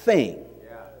thing.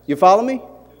 You follow me?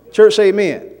 Church, say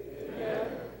amen.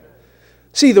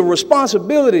 See, the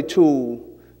responsibility tool,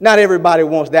 not everybody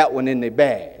wants that one in their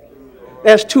bag.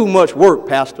 That's too much work,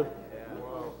 Pastor.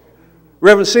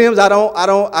 Reverend Sims,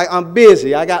 I'm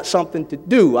busy. I got something to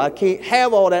do. I can't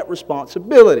have all that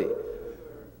responsibility.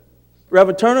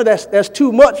 Reverend Turner, that's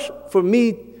too much for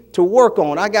me to work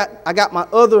on. I got my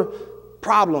other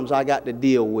problems I got to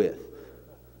deal with.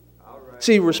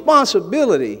 See,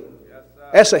 responsibility,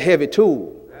 that's a heavy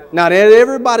tool. Now, not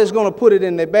everybody's going to put it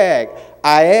in their bag.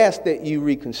 I ask that you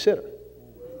reconsider.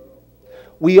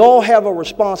 We all have a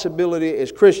responsibility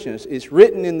as Christians. It's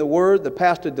written in the Word. The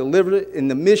pastor delivered it, and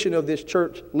the mission of this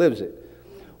church lives it.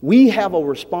 We have a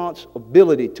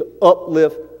responsibility to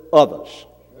uplift others.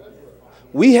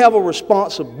 We have a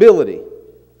responsibility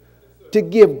to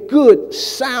give good,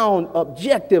 sound,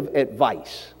 objective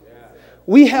advice.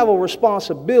 We have a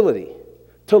responsibility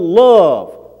to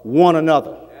love one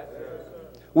another.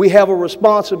 We have a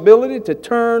responsibility to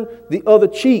turn the other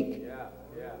cheek.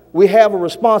 We have a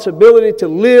responsibility to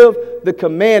live the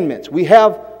commandments. We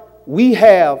have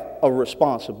a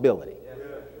responsibility.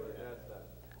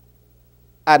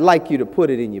 I'd like you to put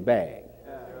it in your bag.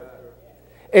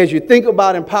 As you think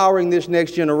about empowering this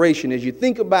next generation, as you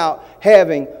think about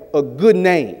having a good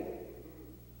name,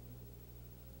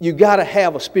 you got to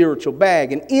have a spiritual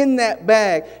bag. And in that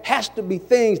bag has to be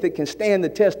things that can stand the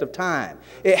test of time.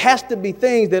 It has to be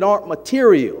things that aren't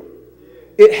material.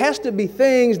 It has to be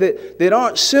things that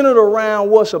aren't centered around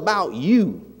what's about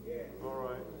you.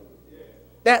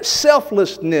 That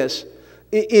selflessness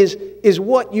is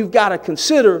what you've got to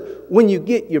consider when you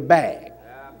get your bag.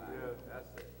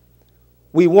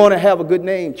 We want to have a good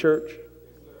name, church.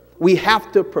 We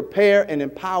have to prepare and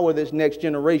empower this next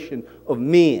generation of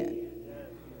men.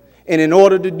 And in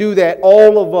order to do that,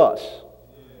 all of us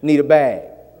need a bag.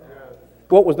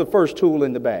 What was the first tool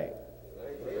in the bag?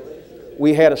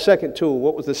 We had a second tool.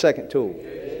 What was the second tool?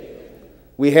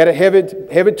 We had a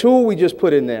heavy tool we just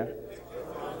put in there.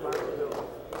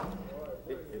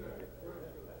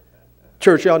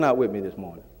 Church, y'all not with me this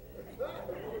morning.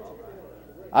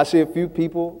 I see a few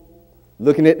people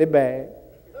looking at their bag.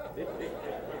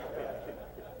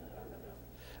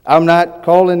 I'm not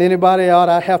calling anybody out.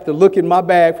 I have to look in my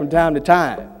bag from time to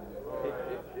time.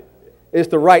 It's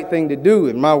the right thing to do.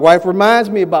 And my wife reminds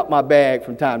me about my bag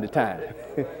from time to time.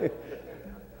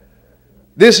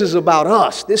 This is about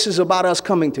us. This is about us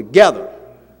coming together.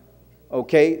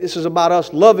 Okay? This is about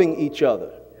us loving each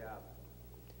other.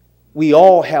 We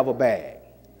all have a bag.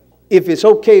 If it's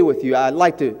okay with you, I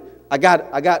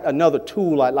got another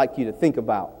tool I'd like you to think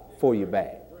about for your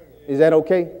bag. Is that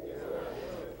okay?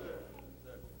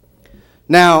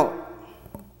 Now,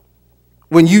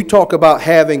 when you talk about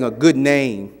having a good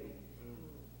name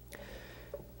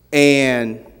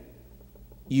and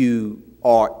you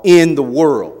are in the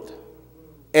world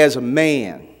as a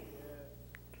man,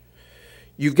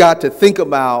 you've got to think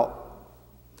about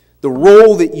the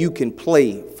role that you can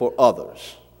play for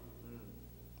others.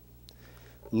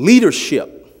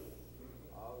 Leadership.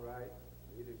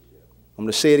 I'm going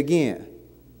to say it again.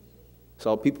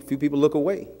 So few people look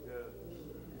away.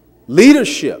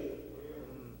 Leadership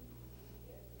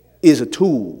is a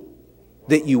tool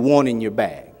that you want in your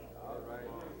bag.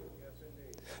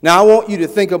 Now, I want you to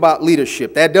think about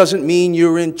leadership. That doesn't mean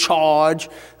you're in charge.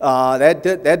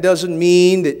 That doesn't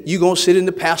mean that you're going to sit in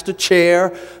the pastor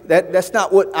chair. That's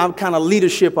not what kind of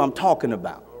leadership I'm talking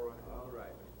about.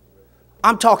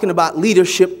 I'm talking about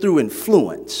leadership through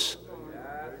influence.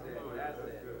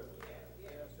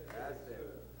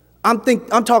 I'm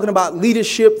talking about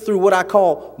leadership through what I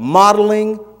call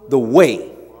modeling the way.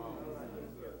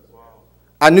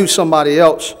 I knew somebody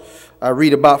else I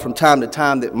read about from time to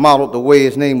time that modeled the way.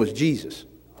 His name was Jesus.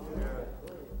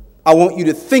 I want you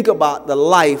to think about the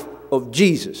life of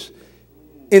Jesus.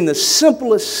 In the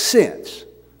simplest sense,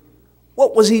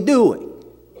 what was he doing?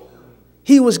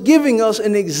 He was giving us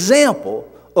an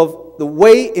example of the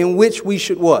way in which we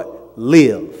should what?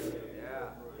 Live.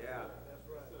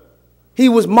 He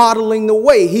was modeling the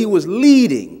way. He was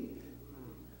leading.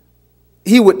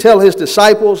 He would tell his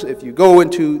disciples, if you go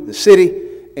into the city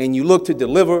and you look to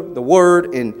deliver the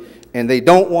word and they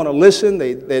don't want to listen,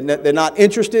 they're not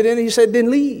interested in it, he said,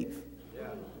 then leave.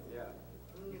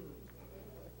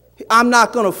 I'm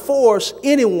not going to force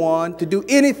anyone to do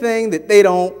anything that they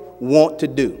don't want to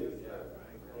do.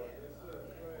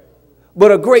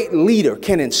 But a great leader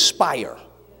can inspire.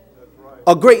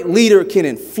 A great leader can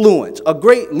influence. A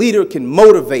great leader can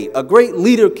motivate. A great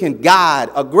leader can guide.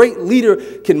 A great leader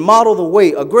can model the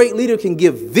way. A great leader can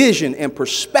give vision and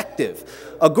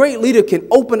perspective. A great leader can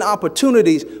open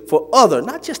opportunities for others,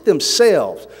 not just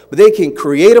themselves, but they can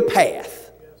create a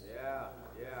path.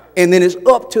 And then it's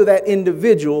up to that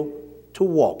individual to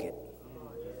walk it.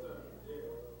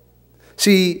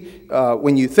 See,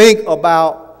 when you think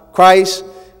about Christ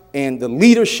and the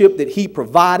leadership that he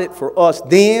provided for us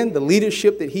then, the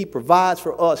leadership that he provides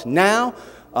for us now,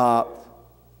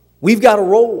 we've got a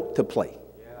role to play.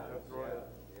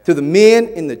 To the men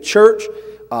in the church,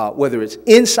 whether it's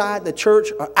inside the church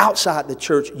or outside the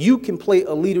church, you can play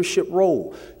a leadership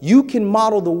role. You can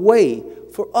model the way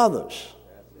for others.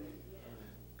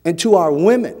 And to our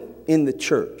women in the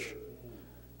church,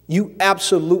 you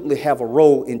absolutely have a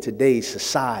role in today's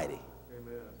society.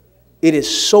 It is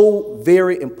so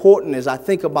very important as I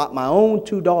think about my own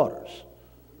two daughters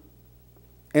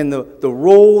and the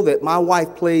role that my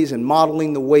wife plays in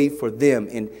modeling the way for them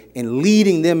and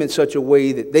leading them in such a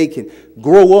way that they can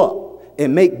grow up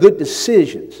and make good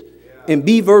decisions and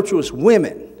be virtuous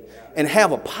women and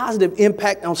have a positive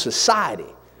impact on society.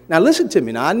 Now listen to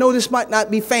me. Now I know this might not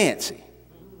be fancy,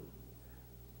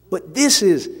 but this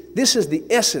is the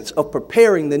essence of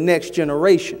preparing the next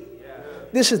generation.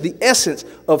 This is the essence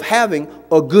of having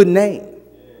a good name.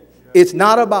 It's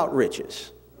not about riches.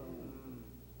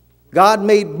 God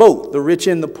made both, the rich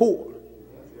and the poor.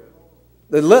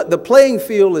 The playing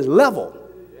field is level.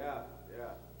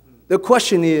 The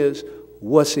question is,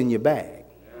 what's in your bag?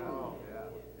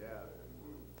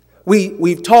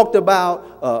 We've talked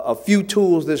about a few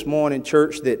tools this morning,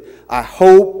 church, that I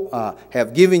hope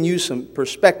have given you some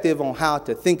perspective on how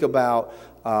to think about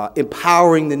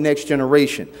empowering the next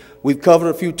generation. We've covered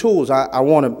a few tools. I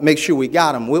want to make sure we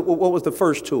got them. What was the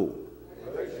first tool?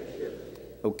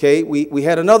 Okay, we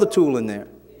had another tool in there.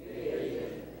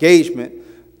 Engagement.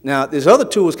 Now, this other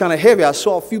tool is kind of heavy. I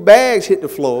saw a few bags hit the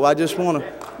floor. I just want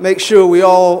to make sure we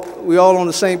all on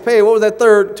the same page. What was that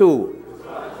third tool?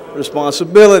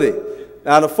 Responsibility.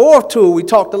 Now, the fourth tool we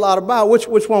talked a lot about.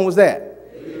 Which one was that?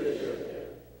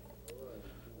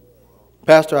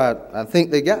 Pastor, I think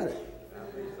they got it.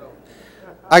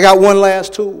 I got one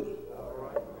last tool.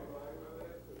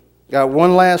 Got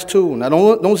one last tool. Now,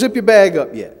 don't zip your bag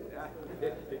up yet.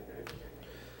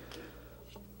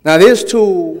 Now, this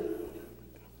tool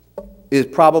is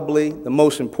probably the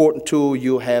most important tool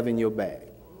you'll have in your bag.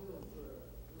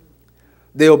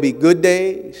 There'll be good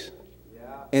days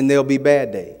and there'll be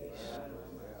bad days.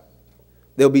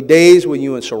 There'll be days when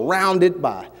you are surrounded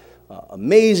by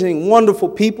amazing, wonderful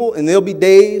people, and there'll be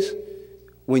days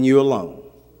when you're alone.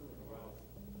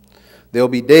 There'll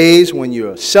be days when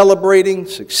you're celebrating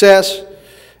success,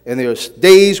 and there's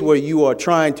days where you are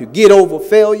trying to get over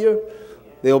failure.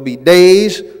 There'll be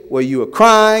days where you are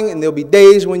crying, and there'll be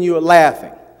days when you are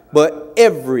laughing. But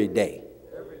every day,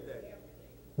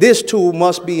 this tool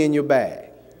must be in your bag,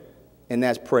 and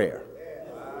that's prayer.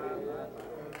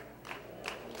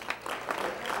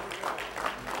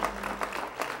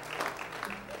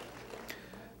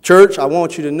 Church, I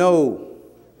want you to know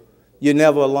you're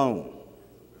never alone.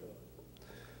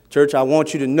 Church, I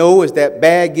want you to know as that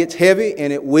bag gets heavy,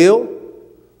 and it will,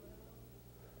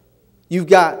 you've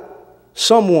got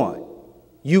someone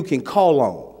you can call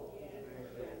on.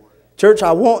 Church,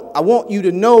 I want you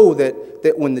to know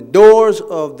that when the doors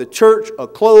of the church are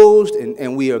closed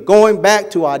and we are going back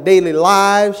to our daily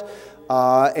lives,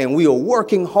 and we are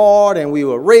working hard, and we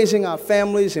are raising our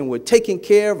families, and we're taking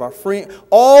care of our friends,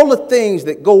 all the things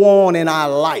that go on in our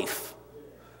life,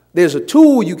 there's a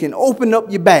tool you can open up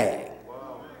your bag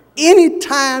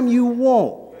anytime you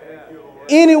want,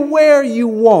 anywhere you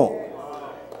want,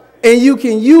 and you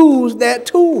can use that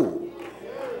tool.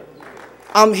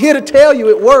 I'm here to tell you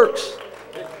it works.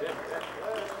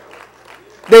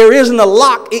 There isn't a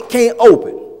lock it can't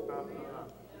open.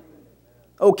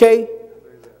 Okay?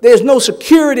 There's no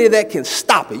security that can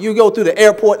stop it. You go through the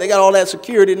airport, they got all that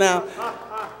security now.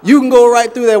 You can go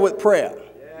right through there with prayer.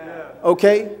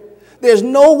 Okay? There's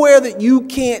nowhere that you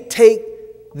can't take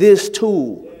this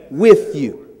tool with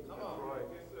you.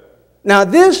 Now,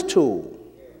 this tool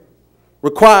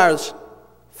requires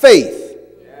faith.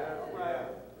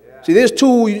 See, this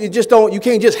tool, you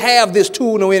can't just have this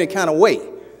tool no any kind of way.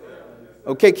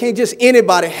 Okay? Can't just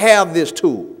anybody have this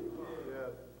tool.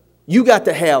 You got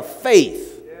to have faith.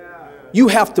 You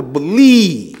have to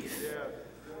believe.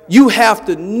 You have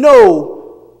to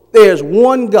know there's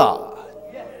one God.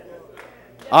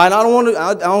 All right, I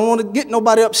don't want to get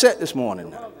nobody upset this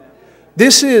morning.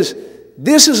 This is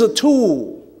a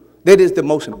tool that is the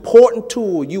most important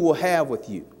tool you will have with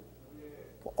you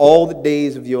for all the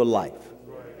days of your life.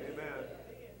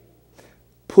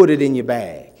 Put it in your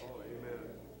bag.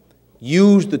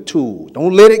 Use the tool.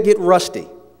 Don't let it get rusty.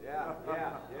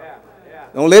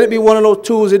 Don't let it be one of those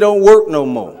tools that don't work no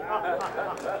more.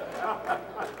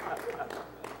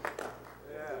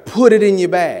 Put it in your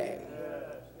bag.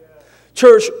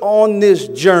 Church, on this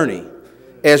journey,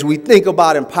 as we think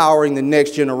about empowering the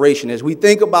next generation, as we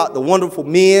think about the wonderful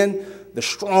men, the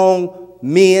strong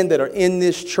men that are in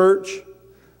this church,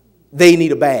 they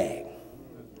need a bag.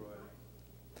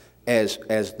 As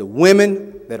the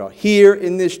women that are here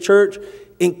in this church,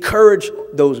 encourage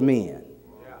those men.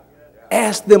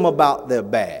 Ask them about their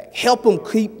bag. Help them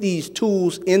keep these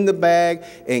tools in the bag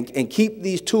and keep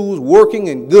these tools working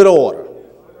in good order.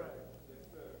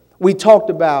 We talked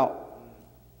about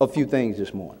a few things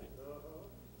this morning.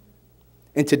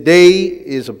 And today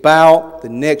is about the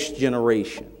next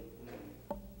generation.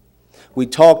 We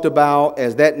talked about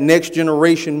as that next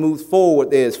generation moves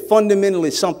forward, there's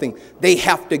fundamentally something they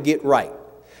have to get right.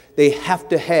 They have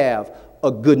to have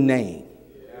a good name.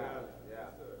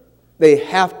 They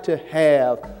have to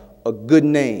have a good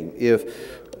name.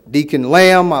 If Deacon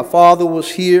Lamb, my father, was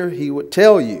here, he would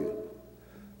tell you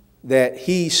that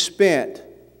he spent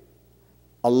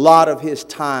a lot of his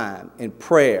time in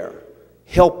prayer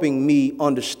helping me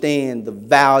understand the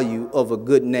value of a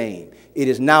good name. It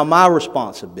is now my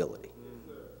responsibility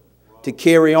to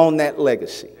carry on that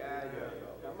legacy.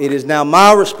 It is now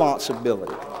my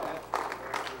responsibility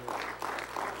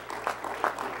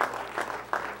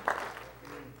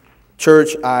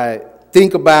Church, I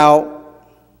think about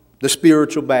the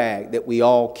spiritual bag that we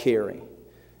all carry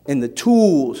and the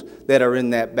tools that are in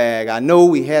that bag. I know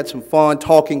we had some fun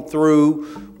talking through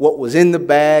what was in the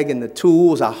bag and the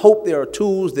tools. I hope there are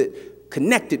tools that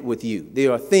connected with you.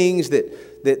 There are things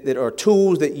that are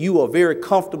tools that you are very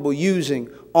comfortable using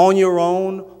on your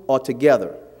own or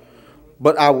together.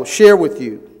 But I will share with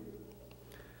you,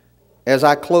 as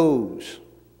I close,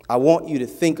 I want you to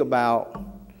think about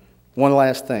one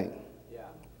last thing.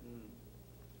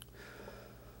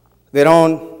 That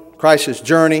on Christ's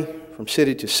journey from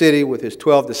city to city with his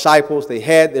 12 disciples, they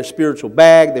had their spiritual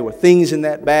bag. There were things in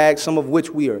that bag, some of which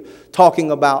we are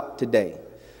talking about today.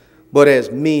 But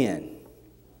as men,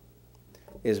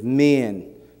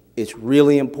 it's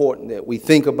really important that we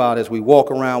think about as we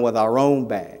walk around with our own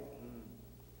bag,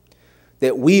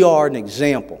 that we are an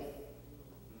example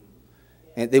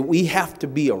and that we have to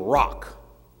be a rock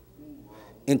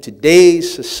in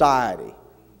today's society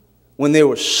when there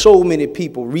were so many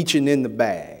people reaching in the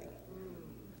bag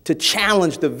to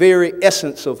challenge the very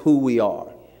essence of who we are,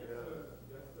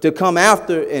 to come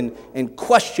after and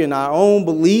question our own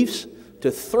beliefs,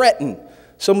 to threaten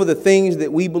some of the things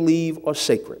that we believe are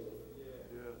sacred.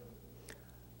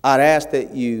 I'd ask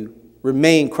that you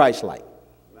remain Christ-like.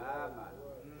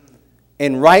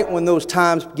 And right when those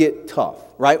times get tough,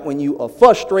 right when you are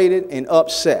frustrated and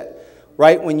upset,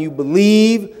 right when you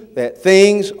believe that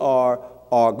things are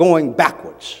going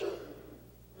backwards,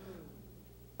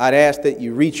 I'd ask that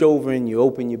you reach over and you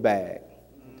open your bag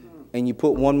and you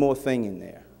put one more thing in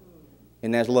there,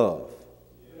 and that's love.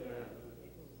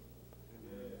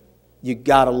 You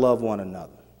got to love one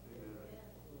another.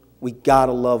 We got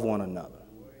to love one another.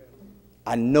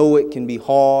 I know it can be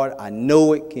hard. I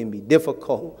know it can be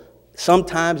difficult.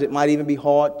 Sometimes it might even be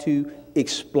hard to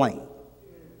explain.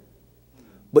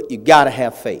 But you got to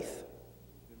have faith.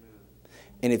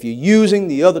 And if you're using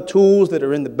the other tools that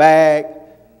are in the bag,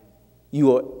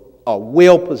 you are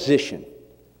well positioned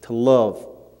to love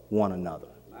one another.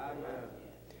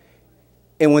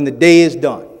 And when the day is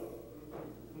done,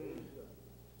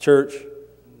 church,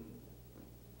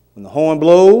 when the horn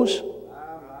blows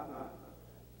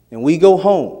and we go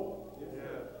home,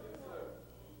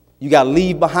 you got to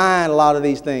leave behind a lot of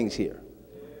these things here.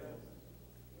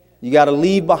 You got to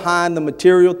leave behind the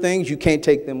material things. You can't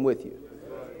take them with you.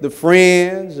 The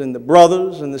friends and the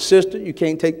brothers and the sisters, you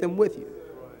can't take them with you.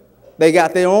 They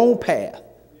got their own path.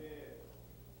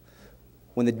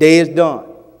 When the day is done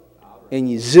and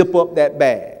you zip up that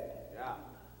bag,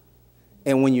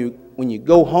 and when you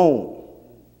go home,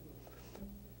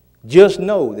 just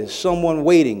know there's someone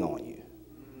waiting on you,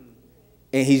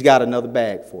 and he's got another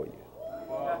bag for you.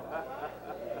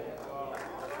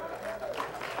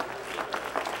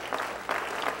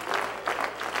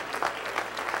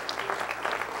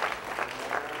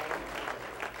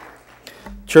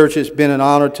 Church, it's been an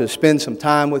honor to spend some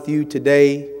time with you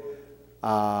today.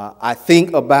 I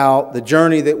think about the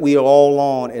journey that we are all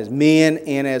on as men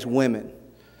and as women.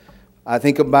 I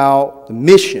think about the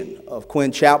mission of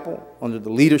Quinn Chapel under the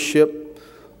leadership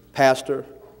of Pastor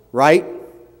Wright,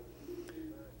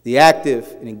 the active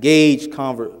and engaged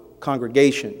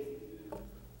congregation,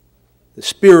 the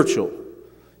spiritual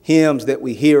hymns that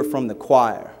we hear from the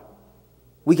choir.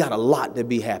 We got a lot to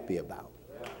be happy about.